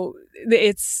 so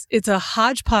it's a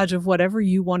hodgepodge of whatever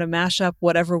you want to mash up,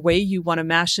 whatever way you want to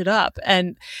mash it up,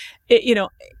 and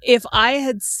if I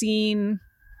had seen.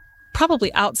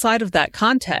 Probably outside of that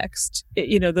context,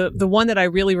 the one that I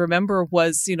really remember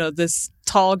was, this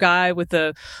tall guy with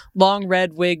a long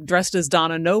red wig dressed as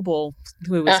Donna Noble,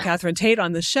 who was Catherine Tate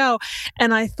on the show.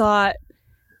 And I thought,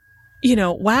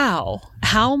 wow,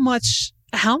 how much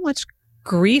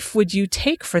grief would you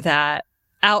take for that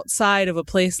outside of a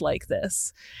place like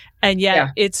this? And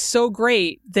yet it's so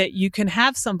great that you can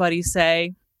have somebody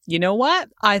say, you know what?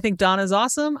 I think Donna's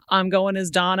awesome. I'm going as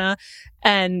Donna.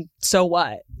 And so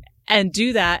what? And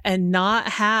do that and not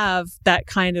have that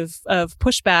kind of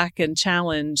pushback and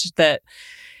challenge that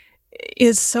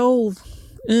is so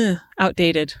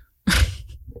outdated.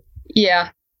 Yeah.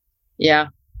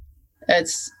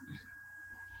 That's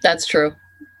true.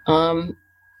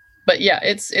 But yeah,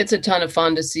 it's a ton of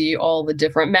fun to see all the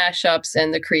different mashups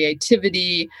and the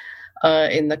creativity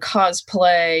in the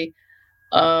cosplay.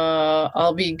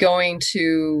 I'll be going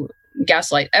to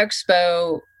Gaslight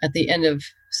Expo at the end of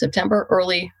September,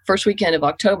 early first weekend of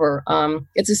October.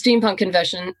 It's a steampunk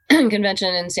convention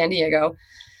in San Diego.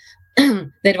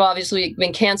 They've obviously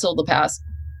been canceled the past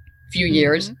few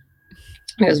years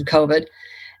because of COVID.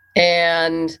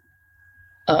 And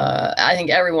I think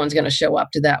everyone's going to show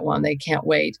up to that one. They can't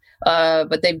wait.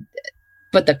 But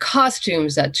the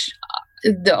costumes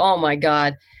oh my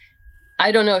God.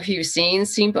 I don't know if you've seen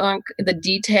steampunk, the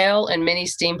detail in many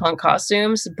steampunk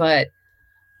costumes, but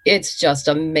it's just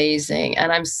amazing.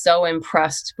 And I'm so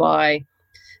impressed by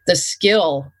the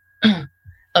skill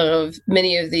of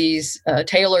many of these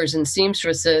tailors and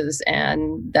seamstresses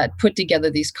and that put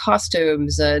together these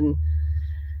costumes. And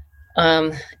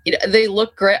they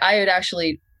look great.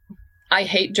 I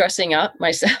hate dressing up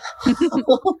myself.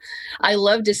 I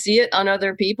love to see it on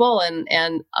other people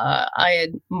and I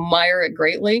admire it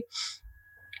greatly.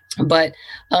 But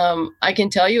I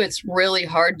can tell you it's really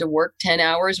hard to work 10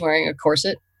 hours wearing a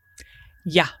corset.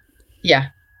 Yeah.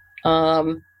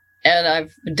 And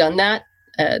I've done that,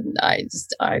 and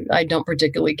I don't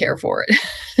particularly care for it.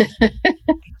 I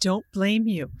don't blame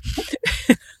you.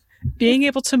 Being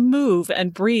able to move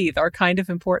and breathe are kind of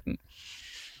important.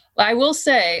 I will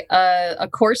say a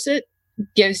corset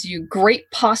gives you great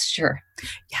posture.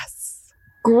 Yes.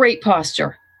 Great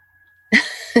posture.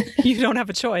 You don't have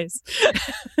a choice.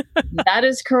 That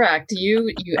is correct.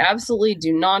 You absolutely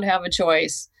do not have a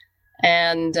choice.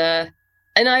 And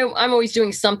I'm always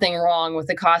doing something wrong with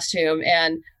the costume.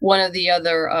 And one of the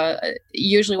other,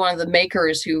 usually one of the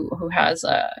makers who has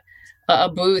a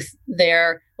booth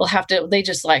there they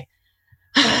just like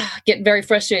get very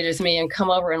frustrated with me and come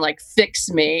over and like fix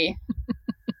me.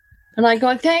 And I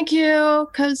go, thank you,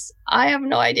 because I have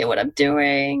no idea what I'm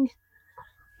doing.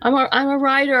 I'm a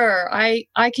writer.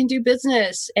 I can do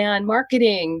business and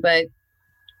marketing, but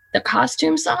the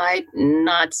costume side,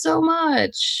 not so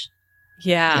much.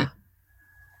 Yeah.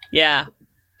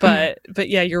 But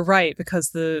yeah, you're right, because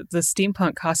the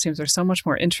steampunk costumes are so much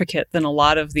more intricate than a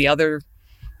lot of the other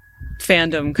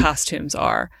fandom costumes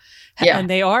are. Yeah. And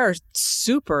they are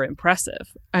super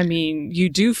impressive. I mean, you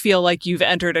do feel like you've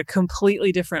entered a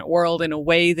completely different world in a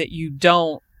way that you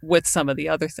don't with some of the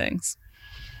other things.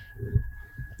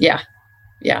 Yeah.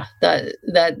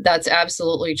 That's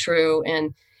absolutely true.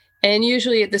 And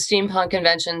usually at the steampunk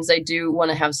conventions, they do want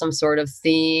to have some sort of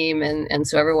theme. And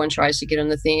so everyone tries to get in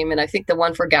the theme. And I think the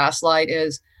one for Gaslight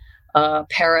is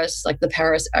Paris, like the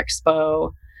Paris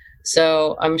Expo.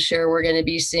 So I'm sure we're going to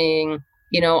be seeing,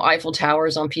 Eiffel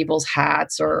Towers on people's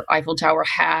hats, or Eiffel Tower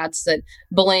hats that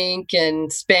blink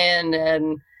and spin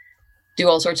and do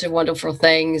all sorts of wonderful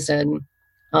things. And,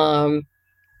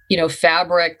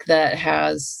 fabric that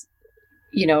has,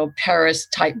 Paris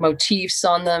type motifs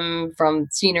on them from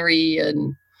scenery.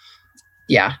 And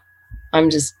yeah, I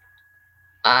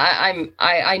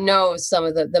know some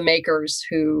of the makers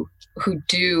who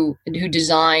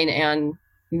design and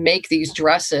make these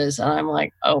dresses, and I'm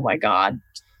like, oh my God,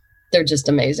 they're just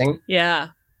amazing. Yeah.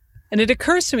 And it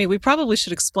occurs to me, we probably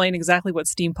should explain exactly what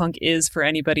steampunk is for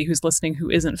anybody who's listening who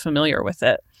isn't familiar with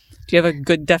it. Do you have a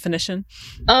good definition?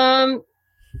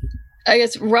 I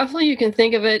guess roughly you can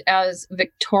think of it as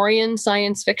Victorian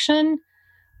science fiction,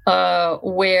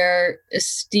 where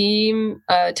steam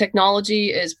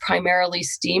technology is primarily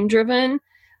steam driven,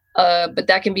 but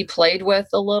that can be played with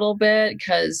a little bit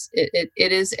because it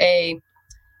is a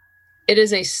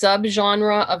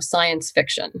subgenre of science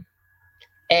fiction,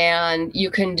 and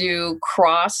you can do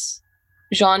cross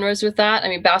genres with that. I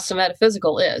mean, Boston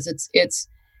Metaphysical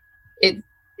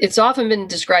it's often been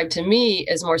described to me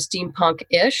as more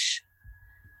steampunk-ish,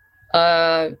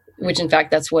 which in fact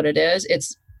that's what it is.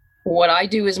 It's what I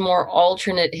do is more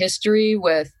alternate history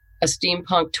with a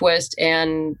steampunk twist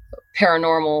and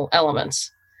paranormal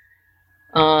elements.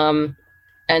 And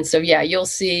so, yeah, you'll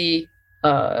see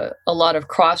a lot of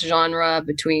cross genre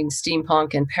between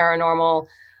steampunk and paranormal.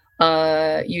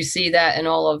 You see that in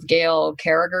all of Gail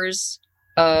Carriger's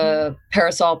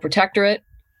Parasol Protectorate.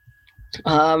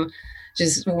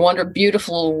 Just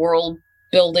beautiful world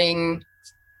building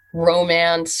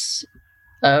romance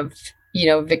of,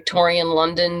 Victorian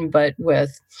London, but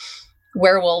with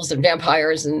werewolves and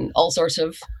vampires and all sorts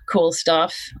of cool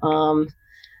stuff.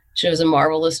 She does a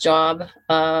marvelous job.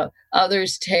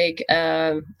 Others take,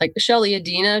 like Shelley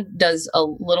Adina does a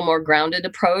little more grounded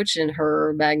approach in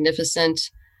her Magnificent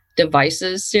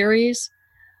Devices series,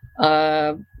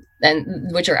 and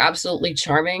which are absolutely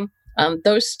charming.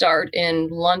 Those start in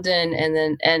London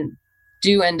and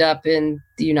do end up in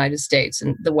the United States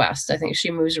and the West. I think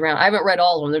she moves around. I haven't read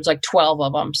all of them. There's like 12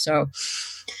 of them. So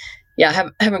yeah,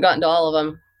 haven't gotten to all of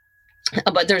them.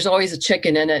 But there's always a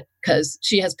chicken in it because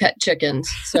she has pet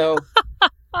chickens. So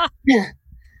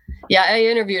yeah, I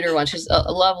interviewed her once. She's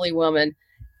a lovely woman,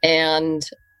 and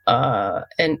I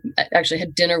actually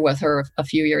had dinner with her a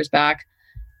few years back.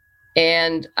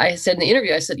 And I said in the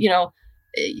interview, I said,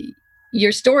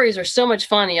 your stories are so much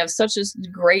fun. You have such a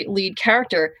great lead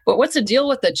character, but what's the deal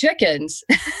with the chickens?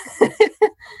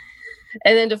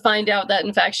 And then to find out that,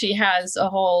 in fact, she has a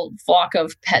whole flock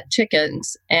of pet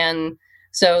chickens. And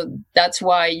so that's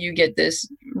why you get this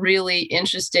really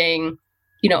interesting,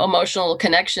 emotional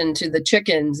connection to the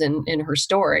chickens in her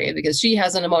story, because she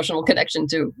has an emotional connection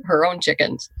to her own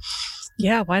chickens.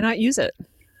 Yeah. Why not use it?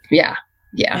 Yeah.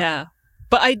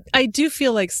 But I do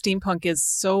feel like steampunk is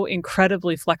so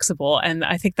incredibly flexible. And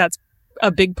I think that's a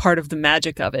big part of the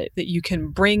magic of it, that you can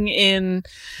bring in,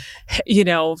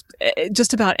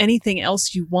 just about anything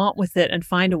else you want with it and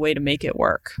find a way to make it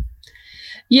work.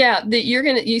 Yeah,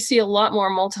 you see a lot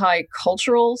more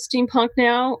multicultural steampunk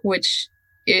now, which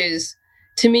is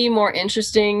to me more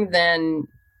interesting than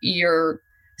your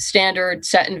standard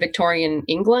set in Victorian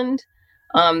England.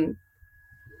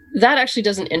 That actually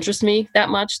doesn't interest me that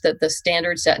much, that the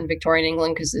standard set in Victorian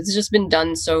England, because it's just been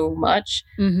done so much.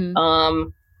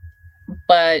 Mm-hmm.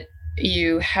 But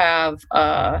you have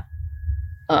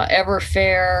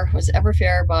Everfair. Was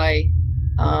Everfair by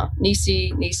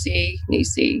Nisi?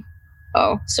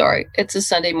 Oh, sorry. It's a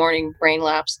Sunday morning brain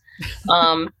lapse.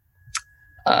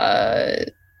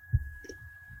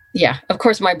 Yeah, of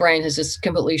course, my brain has just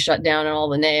completely shut down on all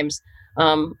the names.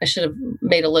 I should have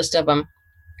made a list of them.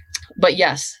 But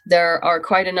yes, there are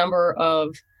quite a number of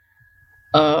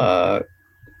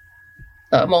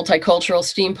multicultural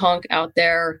steampunk out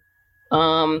there.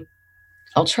 I'll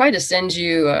try to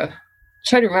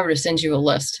remember to send you a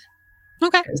list.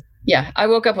 Okay. Yeah, I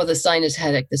woke up with a sinus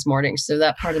headache this morning, so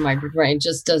that part of my brain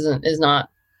just is not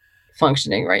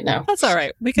functioning right now. That's all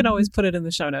right. We can always put it in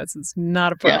the show notes. It's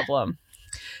not a problem. Yeah.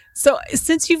 So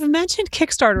since you've mentioned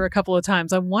Kickstarter a couple of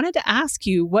times, I wanted to ask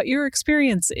you what your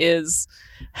experience is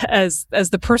as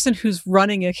the person who's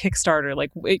running a Kickstarter.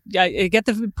 Like, I get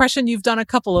the impression you've done a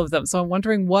couple of them. So I'm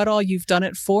wondering what all you've done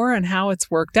it for and how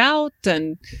it's worked out.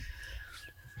 And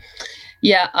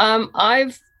yeah,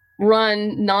 I've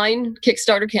run 9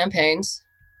 Kickstarter campaigns.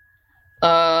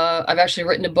 I've actually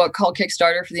written a book called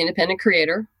Kickstarter for the Independent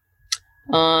Creator,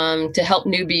 to help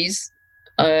newbies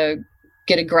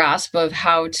get a grasp of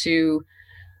how to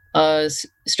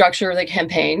structure the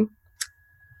campaign.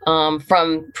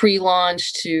 from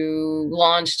pre-launch to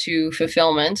launch to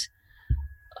fulfillment.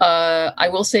 I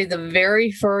will say the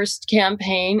very first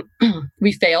campaign,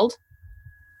 we failed,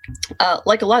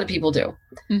 like a lot of people do.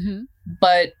 Mm-hmm.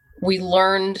 But we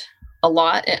learned a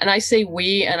lot. And I say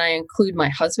we, and I include my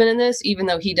husband in this, even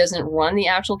though he doesn't run the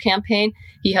actual campaign,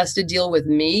 he has to deal with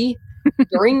me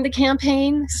during the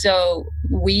campaign. So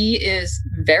we is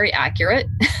very accurate.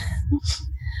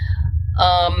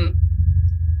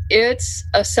 It's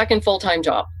a second full-time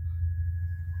job,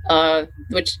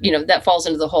 which, that falls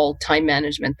into the whole time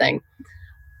management thing,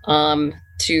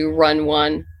 to run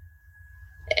one.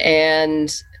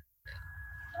 And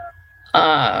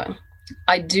I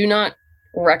do not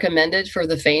recommend it for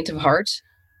the faint of heart.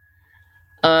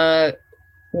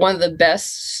 One of the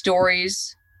best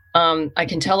stories I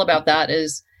can tell about that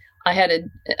is I had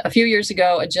a few years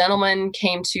ago, a gentleman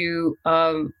came to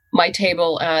my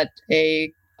table at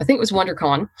I think it was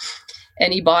WonderCon,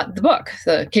 and he bought the book,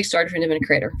 the Kickstarter for Independent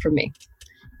Creator, from me.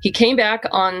 He came back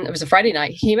it was a Friday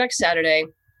night, he came back Saturday,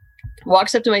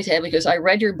 walks up to my table, he goes, "I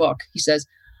read your book." He says,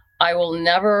 "I will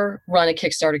never run a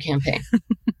Kickstarter campaign."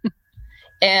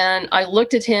 And I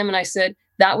looked at him and I said,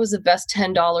 "That was the best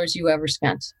 $10 you ever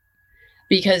spent.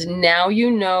 Because now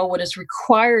you know what is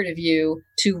required of you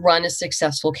to run a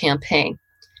successful campaign.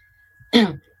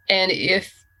 And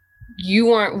if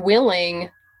you aren't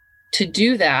willing to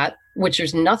do that, which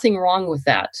there's nothing wrong with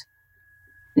that,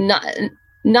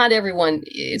 not everyone,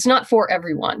 it's not for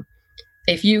everyone.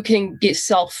 If you can get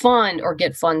self-fund or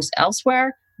get funds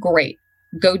elsewhere, great,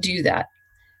 go do that.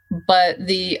 But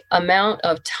the amount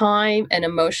of time and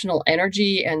emotional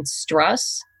energy and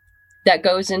stress that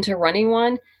goes into running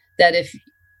one, that if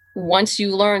once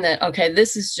you learn that, okay,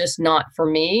 this is just not for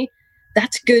me,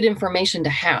 that's good information to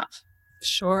have.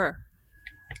 Sure.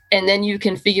 And then you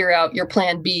can figure out your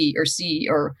plan B or C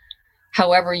or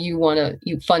however you want to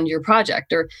fund your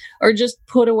project, or just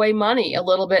put away money a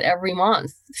little bit every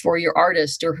month for your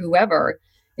artist or whoever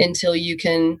until you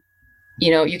can,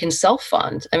 you can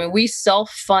self-fund. I mean, we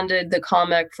self-funded the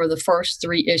comic for the first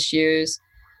 3 issues,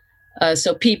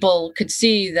 so people could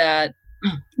see that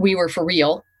we were for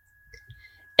real.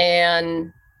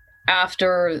 And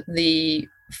after the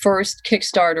first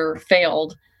Kickstarter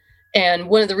failed, and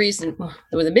one of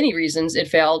the many reasons it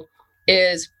failed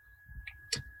is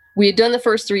we had done the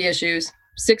first 3 issues,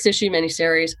 6-issue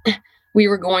miniseries. We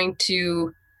were going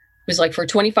to, it was like for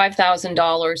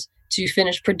 $25,000 to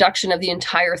finish production of the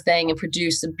entire thing and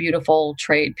produce a beautiful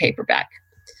trade paperback.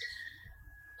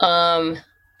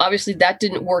 Obviously that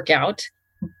didn't work out,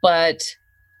 but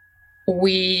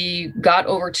we got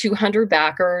over 200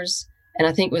 backers, and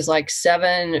I think it was like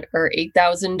 $7,000 or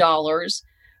 $8,000.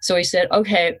 So we said,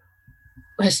 okay,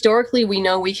 historically, we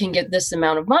know we can get this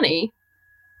amount of money.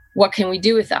 What can we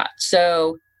do with that?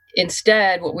 So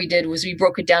instead, what we did was we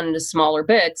broke it down into smaller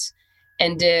bits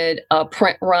and did a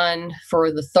print run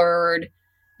for the 3rd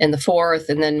and the 4th.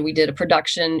 And then we did a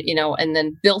production, and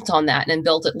then built on that and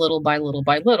built it little by little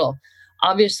by little.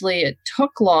 Obviously, it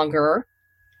took longer,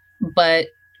 but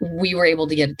we were able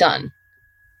to get it done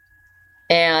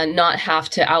and not have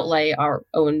to outlay our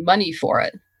own money for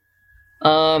it.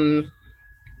 Our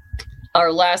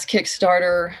last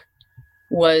Kickstarter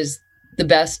was the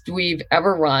best we've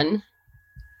ever run.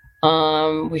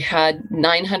 We had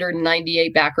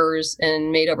 998 backers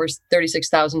and made over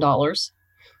 $36,000.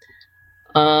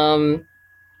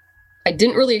 I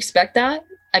didn't really expect that.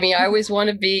 I mean, I always want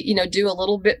to be, do a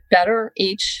little bit better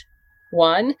each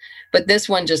one, but this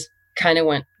one just kind of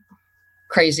went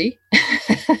crazy,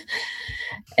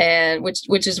 and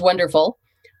which is wonderful.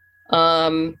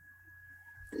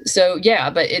 So yeah,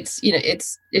 but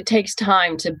it takes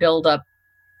time to build up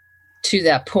to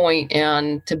that point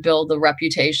and to build the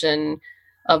reputation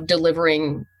of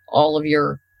delivering all of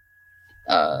your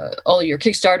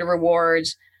Kickstarter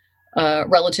rewards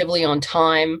relatively on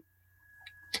time.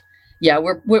 Yeah,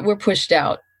 we're pushed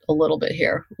out a little bit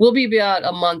here. We'll be about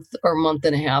a month or month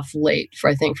and a half late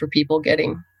for people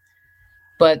getting,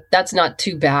 but that's not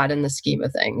too bad in the scheme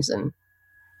of things. And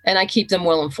I keep them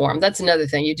well informed. That's another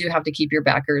thing. You do have to keep your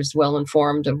backers well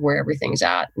informed of where everything's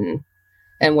at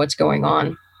and what's going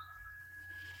on.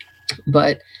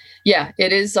 But yeah,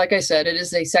 it is, like I said, it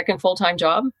is a second full-time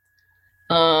job.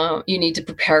 You need to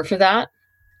prepare for that.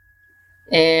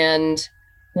 And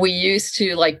we used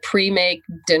to pre-make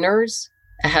dinners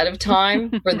ahead of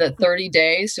time for the 30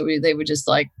 days. So they would just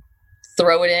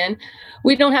throw it in.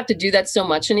 We don't have to do that so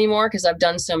much anymore because I've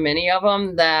done so many of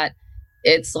them that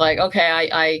it's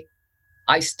okay,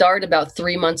 I start about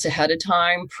 3 months ahead of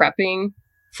time prepping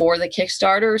for the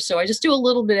Kickstarter. So I just do a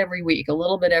little bit every week,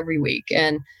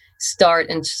 and start.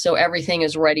 And so everything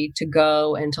is ready to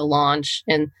go and to launch.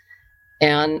 And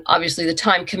obviously the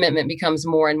time commitment becomes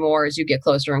more and more as you get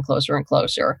closer and closer and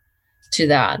closer to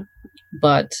that.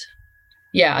 But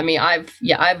yeah, I mean, I've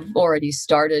already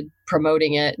started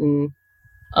promoting it, and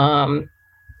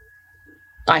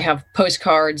I have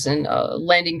postcards and a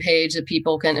landing page that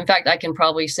people can, in fact, I can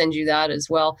probably send you that as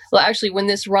well. Well, actually, when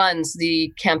this runs,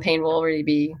 the campaign will already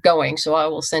be going. So I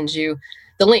will send you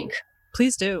the link.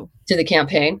 Please do. To the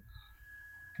campaign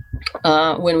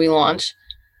when we launch.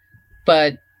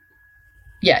 But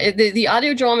yeah, the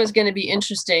audio drama is going to be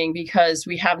interesting because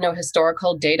we have no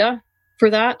historical data for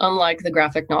that, unlike the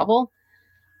graphic novel.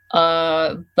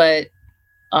 But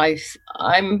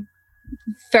I'm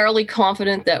fairly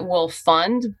confident that we'll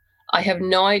fund. I have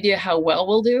no idea how well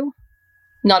we'll do.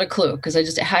 Not a clue, because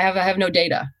I have no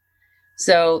data.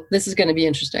 So this is going to be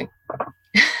interesting.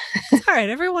 All right.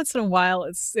 Every once in a while,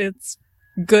 it's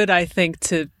good, I think,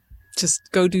 to just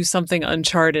go do something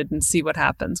uncharted and see what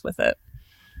happens with it.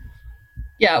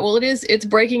 Yeah, well, it's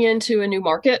breaking into a new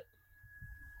market,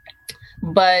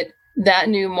 but that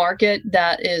new market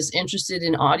that is interested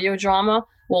in audio drama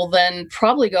will then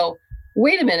probably go,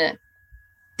 wait a minute,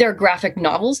 there are graphic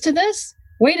novels to this?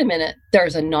 Wait a minute,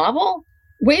 there's a novel?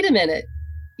 Wait a minute,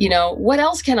 what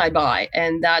else can I buy?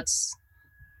 And that's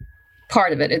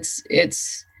part of it.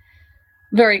 It's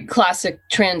very classic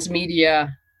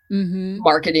transmedia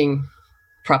marketing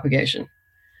propagation.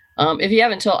 If you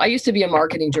haven't told, I used to be a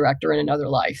marketing director in another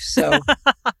life. So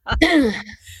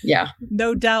yeah.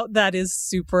 No doubt that is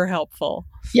super helpful.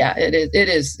 Yeah, it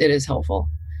is helpful.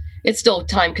 It's still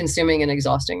time consuming and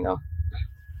exhausting though.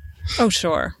 Oh,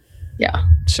 sure. Yeah.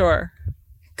 Sure.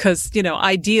 Because,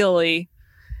 ideally,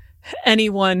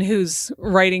 anyone who's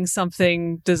writing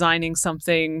something, designing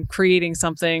something, creating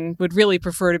something would really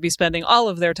prefer to be spending all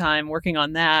of their time working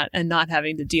on that and not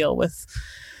having to deal with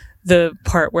the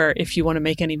part where if you want to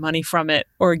make any money from it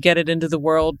or get it into the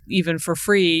world, even for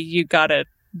free, you got to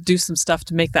do some stuff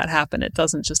to make that happen. It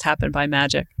doesn't just happen by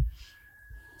magic.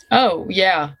 Oh,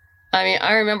 yeah. I mean,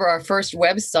 I remember our first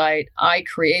website I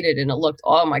created and it looked,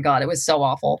 oh my God, it was so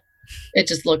awful. It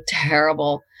just looked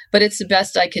terrible, but it's the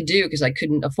best I could do because I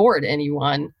couldn't afford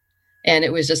anyone. And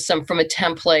it was just from a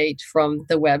template from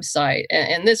the website.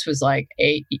 And this was like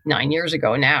 8-9 years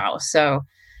ago now. So,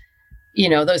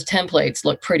 those templates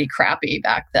look pretty crappy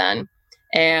back then.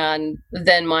 And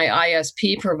then my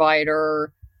ISP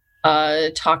provider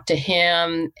talked to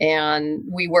him and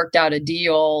we worked out a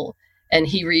deal and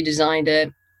he redesigned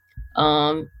it.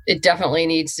 It definitely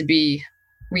needs to be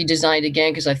redesigned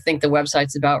again because I think the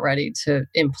website's about ready to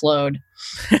implode.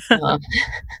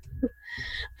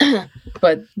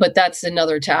 But that's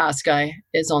another task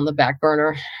is on the back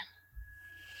burner.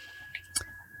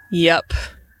 Yep.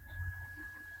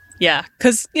 Yeah,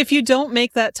 because if you don't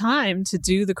make that time to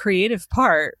do the creative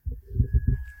part,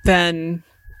 then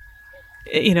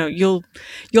you'll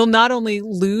not only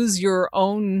lose your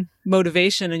own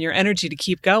motivation and your energy to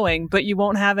keep going, but you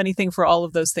won't have anything for all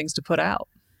of those things to put out.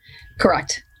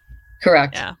 Correct.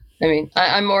 Yeah. I mean,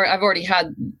 I've already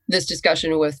had this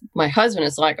discussion with my husband.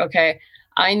 It's like, okay,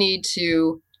 I need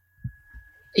to,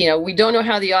 we don't know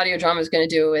how the audio drama is going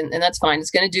to do, and that's fine. It's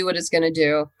going to do what it's going to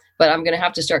do, but I'm going to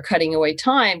have to start cutting away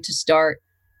time to start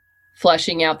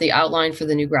fleshing out the outline for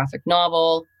the new graphic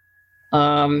novel.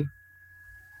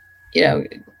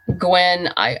 Gwen,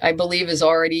 I believe, is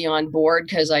already on board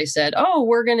because I said, oh,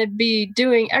 we're going to be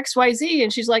doing XYZ.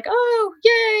 And she's like, oh,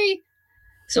 yay.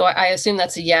 So I assume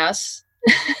that's a yes.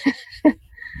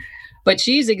 But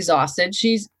she's exhausted.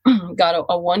 She's got a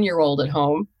 1-year-old at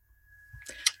home.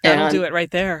 That'll do it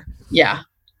right there. Yeah.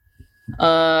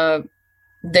 I've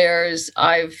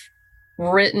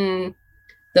written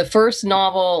the first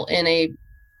novel in a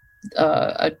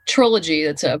trilogy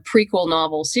that's a prequel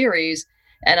novel series.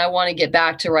 And I want to get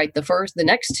back to write the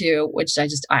next two, which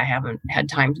I haven't had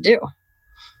time to do.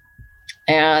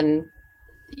 And,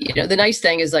 the nice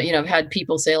thing is that, I've had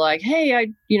people say like, hey, I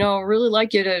really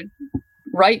like you to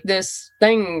write this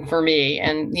thing for me.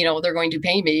 And, they're going to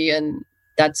pay me and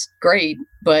that's great.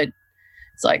 But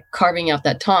it's like carving out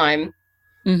that time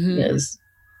is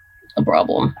a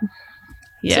problem.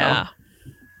 Yeah. So,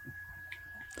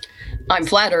 I'm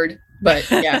flattered, but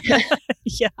yeah.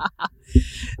 Yeah.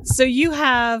 So you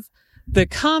have the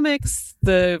comics,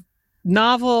 the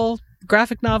novel,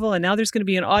 graphic novel, and now there's going to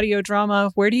be an audio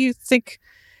drama. Where do you think,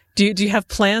 do you have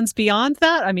plans beyond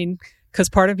that? I mean, because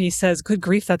part of me says, good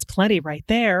grief, that's plenty right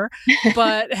there.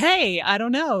 But hey, I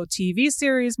don't know, TV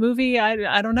series, movie,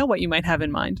 I don't know what you might have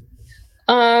in mind.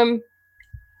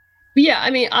 yeah,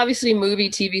 I mean, obviously, movie,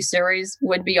 TV series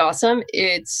would be awesome.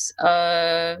 It's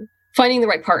finding the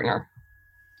right partner,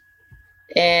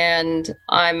 and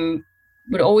I'm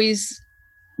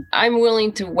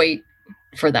willing to wait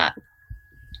for that,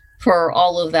 for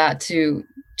all of that to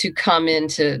come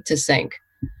into to sync.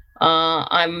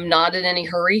 I'm not in any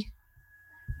hurry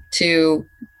to,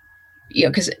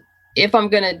 because if I'm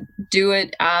going to do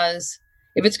it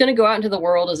if it's going to go out into the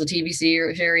world as a TV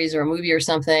series or a movie or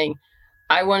something,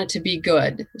 I want it to be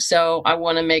good. So I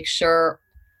want to make sure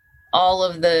all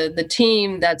of the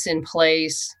team that's in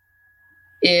place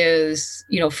is,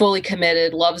 fully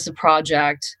committed, loves the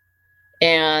project,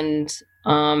 and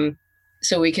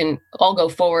so we can all go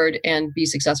forward and be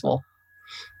successful.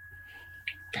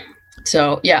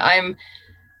 So yeah, I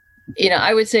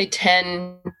would say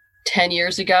 10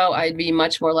 years ago, I'd be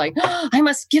much more like, oh, I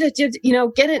must get it,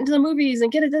 get it into the movies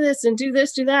and get it to this and do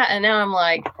this, do that. And now I'm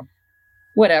like,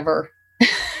 whatever.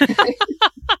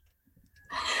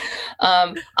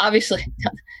 Obviously,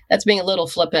 that's being a little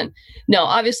flippant. No,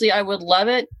 obviously I would love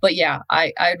it, but yeah,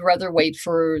 I'd rather wait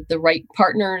for the right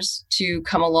partners to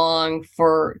come along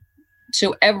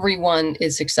so everyone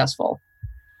is successful.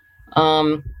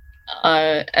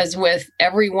 As with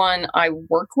everyone I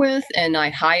work with and I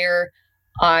hire,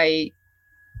 I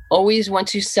always want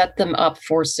to set them up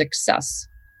for success.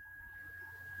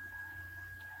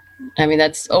 I mean,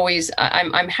 that's always,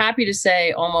 I'm happy to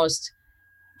say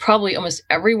probably almost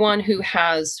everyone who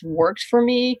has worked for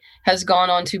me has gone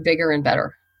on to bigger and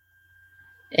better.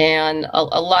 And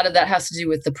a lot of that has to do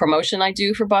with the promotion I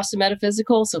do for Boston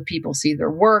Metaphysical. So people see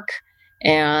their work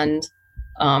and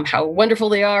how wonderful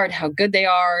they are and how good they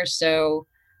are. So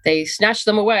they snatch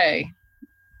them away.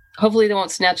 Hopefully they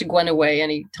won't snatch Gwen away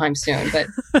anytime soon. But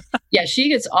yeah, she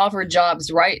gets offered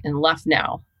jobs right and left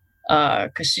now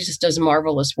because she just does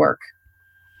marvelous work.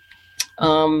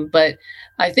 But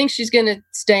I think she's going to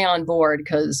stay on board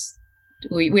because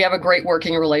we have a great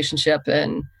working relationship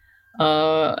and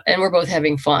we're both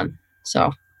having fun.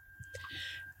 So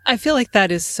I feel like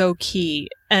that is so key.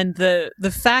 And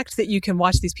the fact that you can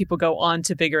watch these people go on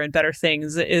to bigger and better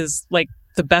things is like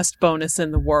the best bonus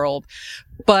in the world.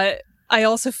 But I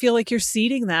also feel like you're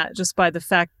seeding that just by the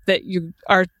fact that you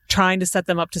are trying to set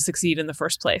them up to succeed in the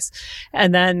first place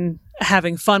and then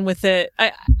having fun with it.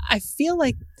 I feel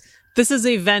like this is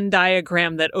a Venn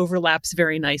diagram that overlaps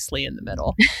very nicely in the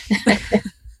middle.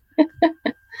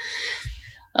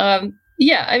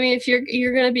 Yeah, I mean, if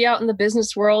you're going to be out in the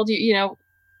business world,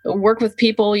 work with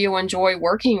people you enjoy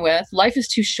working with. Life is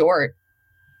too short,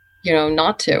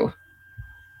 not to.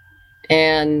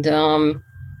 And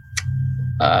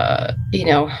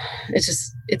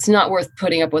it's not worth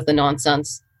putting up with the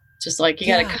nonsense. Just like you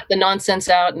got to cut the nonsense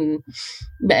out and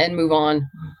move on.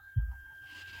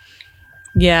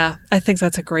 Yeah, I think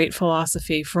that's a great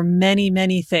philosophy for many,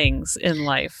 many things in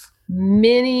life.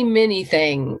 Many, many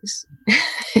things.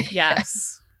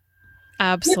 Yes,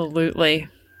 absolutely.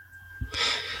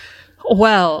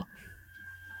 Well,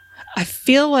 I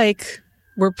feel like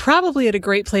we're probably at a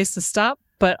great place to stop,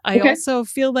 but I also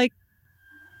feel like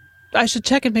I should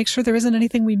check and make sure there isn't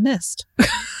anything we missed.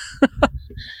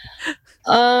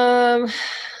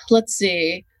 Let's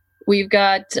see. We've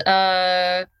got,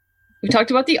 we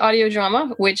talked about the audio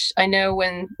drama, which I know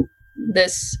when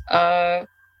this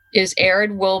is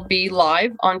aired will be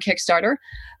live on Kickstarter.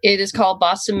 It is called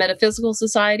Boston Metaphysical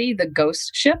Society, The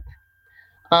Ghost Ship.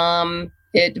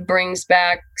 It brings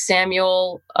back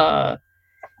Samuel.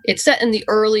 It's set in the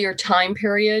earlier time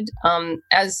period.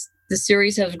 As the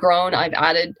series has grown, I've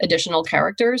added additional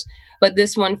characters, but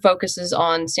this one focuses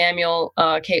on Samuel,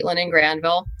 Caitlin, and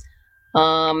Granville.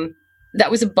 That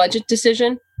was a budget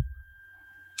decision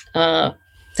to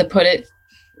put it,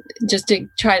 just to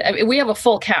try. I mean, we have a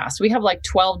full cast. We have like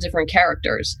 12 different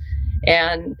characters,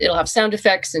 and it'll have sound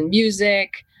effects and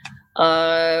music.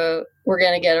 We're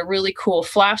going to get a really cool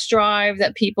flash drive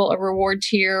that a reward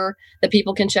tier that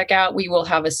people can check out. We will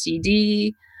have a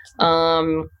CD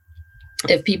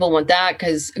if people want that,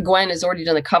 because Gwen has already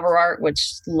done the cover art,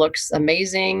 which looks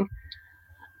amazing.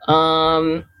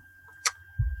 The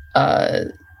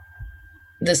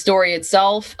story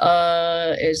itself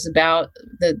is about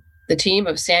the team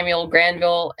of Samuel,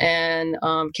 Granville, and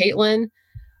Caitlin.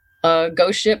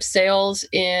 Ghost ship sails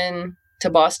in to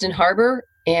Boston Harbor,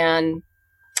 and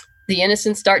the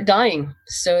innocents start dying.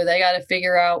 So they got to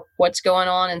figure out what's going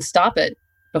on and stop it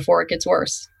before it gets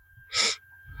worse.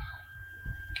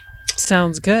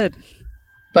 Sounds good.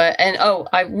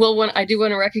 I do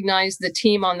want to recognize the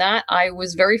team on that. I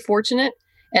was very fortunate,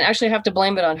 and actually I have to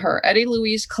blame it on her, Eddie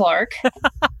Louise Clark.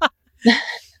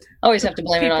 Always have to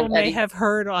blame it on Eddie. People may have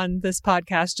heard on this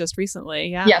podcast just recently.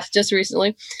 Yeah. Yes, just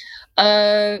recently.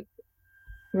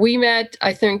 We met,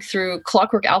 I think, through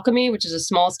Clockwork Alchemy, which is a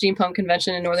small steampunk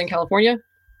convention in Northern California.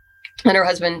 And her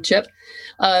husband, Chip,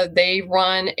 they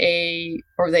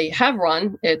have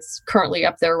run, it's currently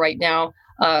up there right now,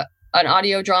 an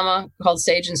audio drama called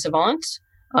Sage and Savant.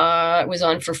 It was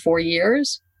on for 4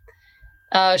 years.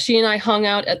 She and I hung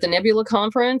out at the Nebula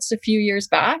conference a few years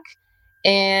back.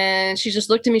 And she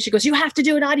just looked at me. She goes, "You have to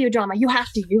do an audio drama. You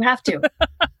have to.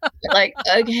 Like,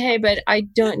 okay, but I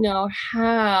don't know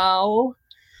how.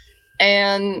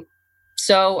 And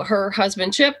so her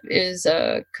husband, Chip, is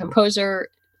a composer,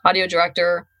 audio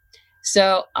director.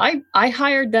 So I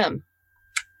hired them.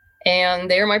 And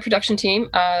they are my production team.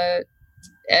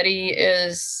 Eddie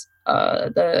is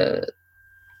my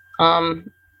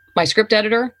script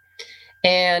editor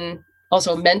and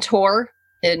also mentor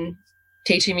in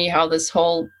teaching me how this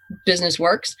whole business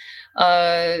works.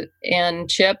 And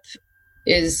Chip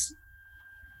is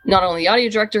not only the audio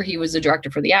director, he was the director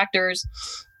for the actors.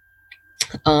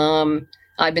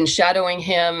 I've been shadowing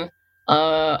him.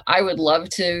 I would love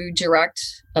to direct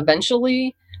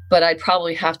eventually, but I'd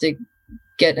probably have to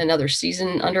get another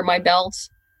season under my belt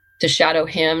to shadow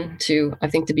him to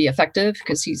be effective,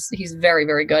 because he's very,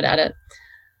 very good at it.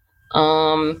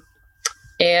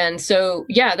 And so,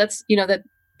 yeah, that's, that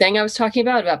thing I was talking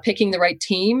about picking the right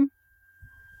team.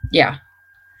 Yeah.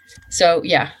 So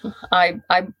yeah, I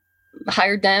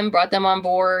hired them, brought them on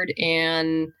board,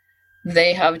 and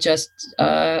they have just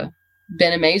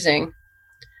been amazing.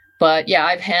 But yeah,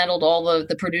 I've handled all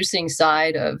the producing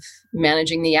side of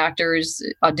managing the actors,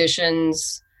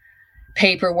 auditions,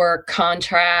 paperwork,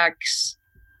 contracts.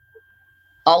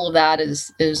 All of that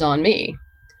is on me.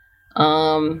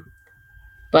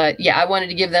 But yeah, I wanted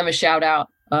to give them a shout out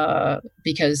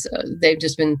because they've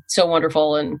just been so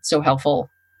wonderful and so helpful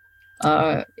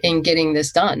in getting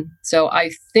this done. So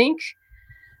I think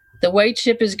the way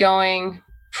Chip is going,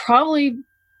 probably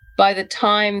by the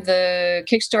time the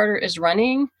Kickstarter is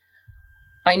running,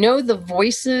 I know the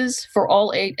voices for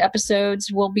all 8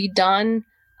 episodes will be done.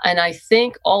 And I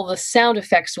think all the sound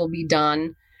effects will be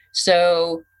done.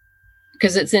 So,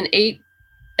 because it's an 8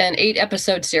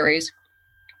 episode series,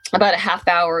 about a half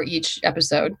hour each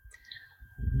episode,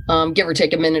 give or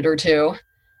take a minute or two.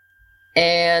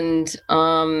 And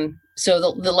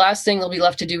so the last thing that'll be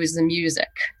left to do is the music.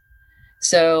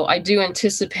 So I do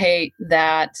anticipate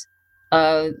that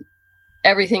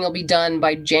everything will be done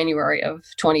by January of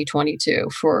 2022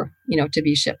 for, to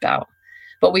be shipped out.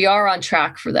 But we are on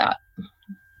track for that.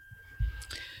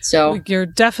 So you're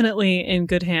definitely in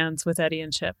good hands with Eddie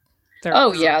and Chip.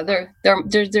 Yeah, they're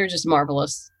just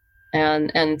marvelous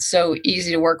and so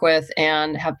easy to work with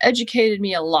and have educated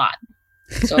me a lot.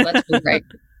 So that's been great.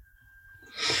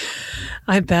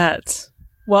 I bet.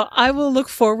 Well, I will look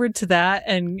forward to that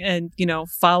and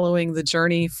following the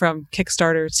journey from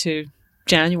Kickstarter to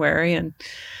January and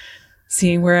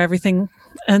seeing where everything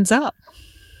ends up.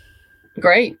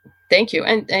 Great. Thank you.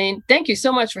 And thank you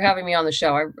so much for having me on the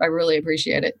show. I really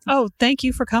appreciate it. Oh, thank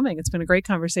you for coming. It's been a great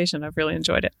conversation. I've really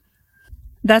enjoyed it.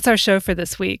 That's our show for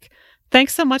this week.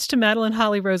 Thanks so much to Madeline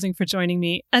Holly Rosing for joining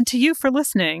me and to you for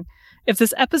listening. If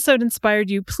this episode inspired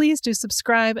you, please do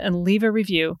subscribe and leave a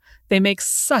review. They make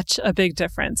such a big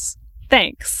difference.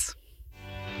 Thanks.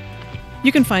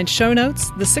 You can find show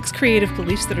notes, the 6 creative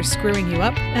beliefs that are screwing you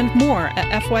up, and more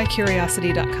at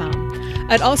fycuriosity.com.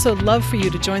 I'd also love for you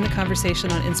to join the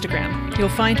conversation on Instagram. You'll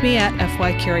find me at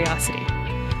fycuriosity.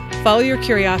 Follow Your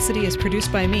Curiosity is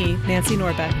produced by me, Nancy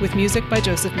Norbeck, with music by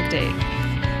Joseph McDade.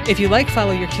 If you like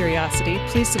Follow Your Curiosity,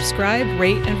 please subscribe,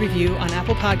 rate, and review on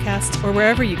Apple Podcasts or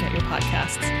wherever you get your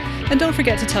podcasts. And don't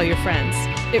forget to tell your friends.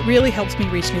 It really helps me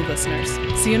reach new listeners.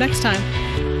 See you next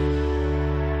time.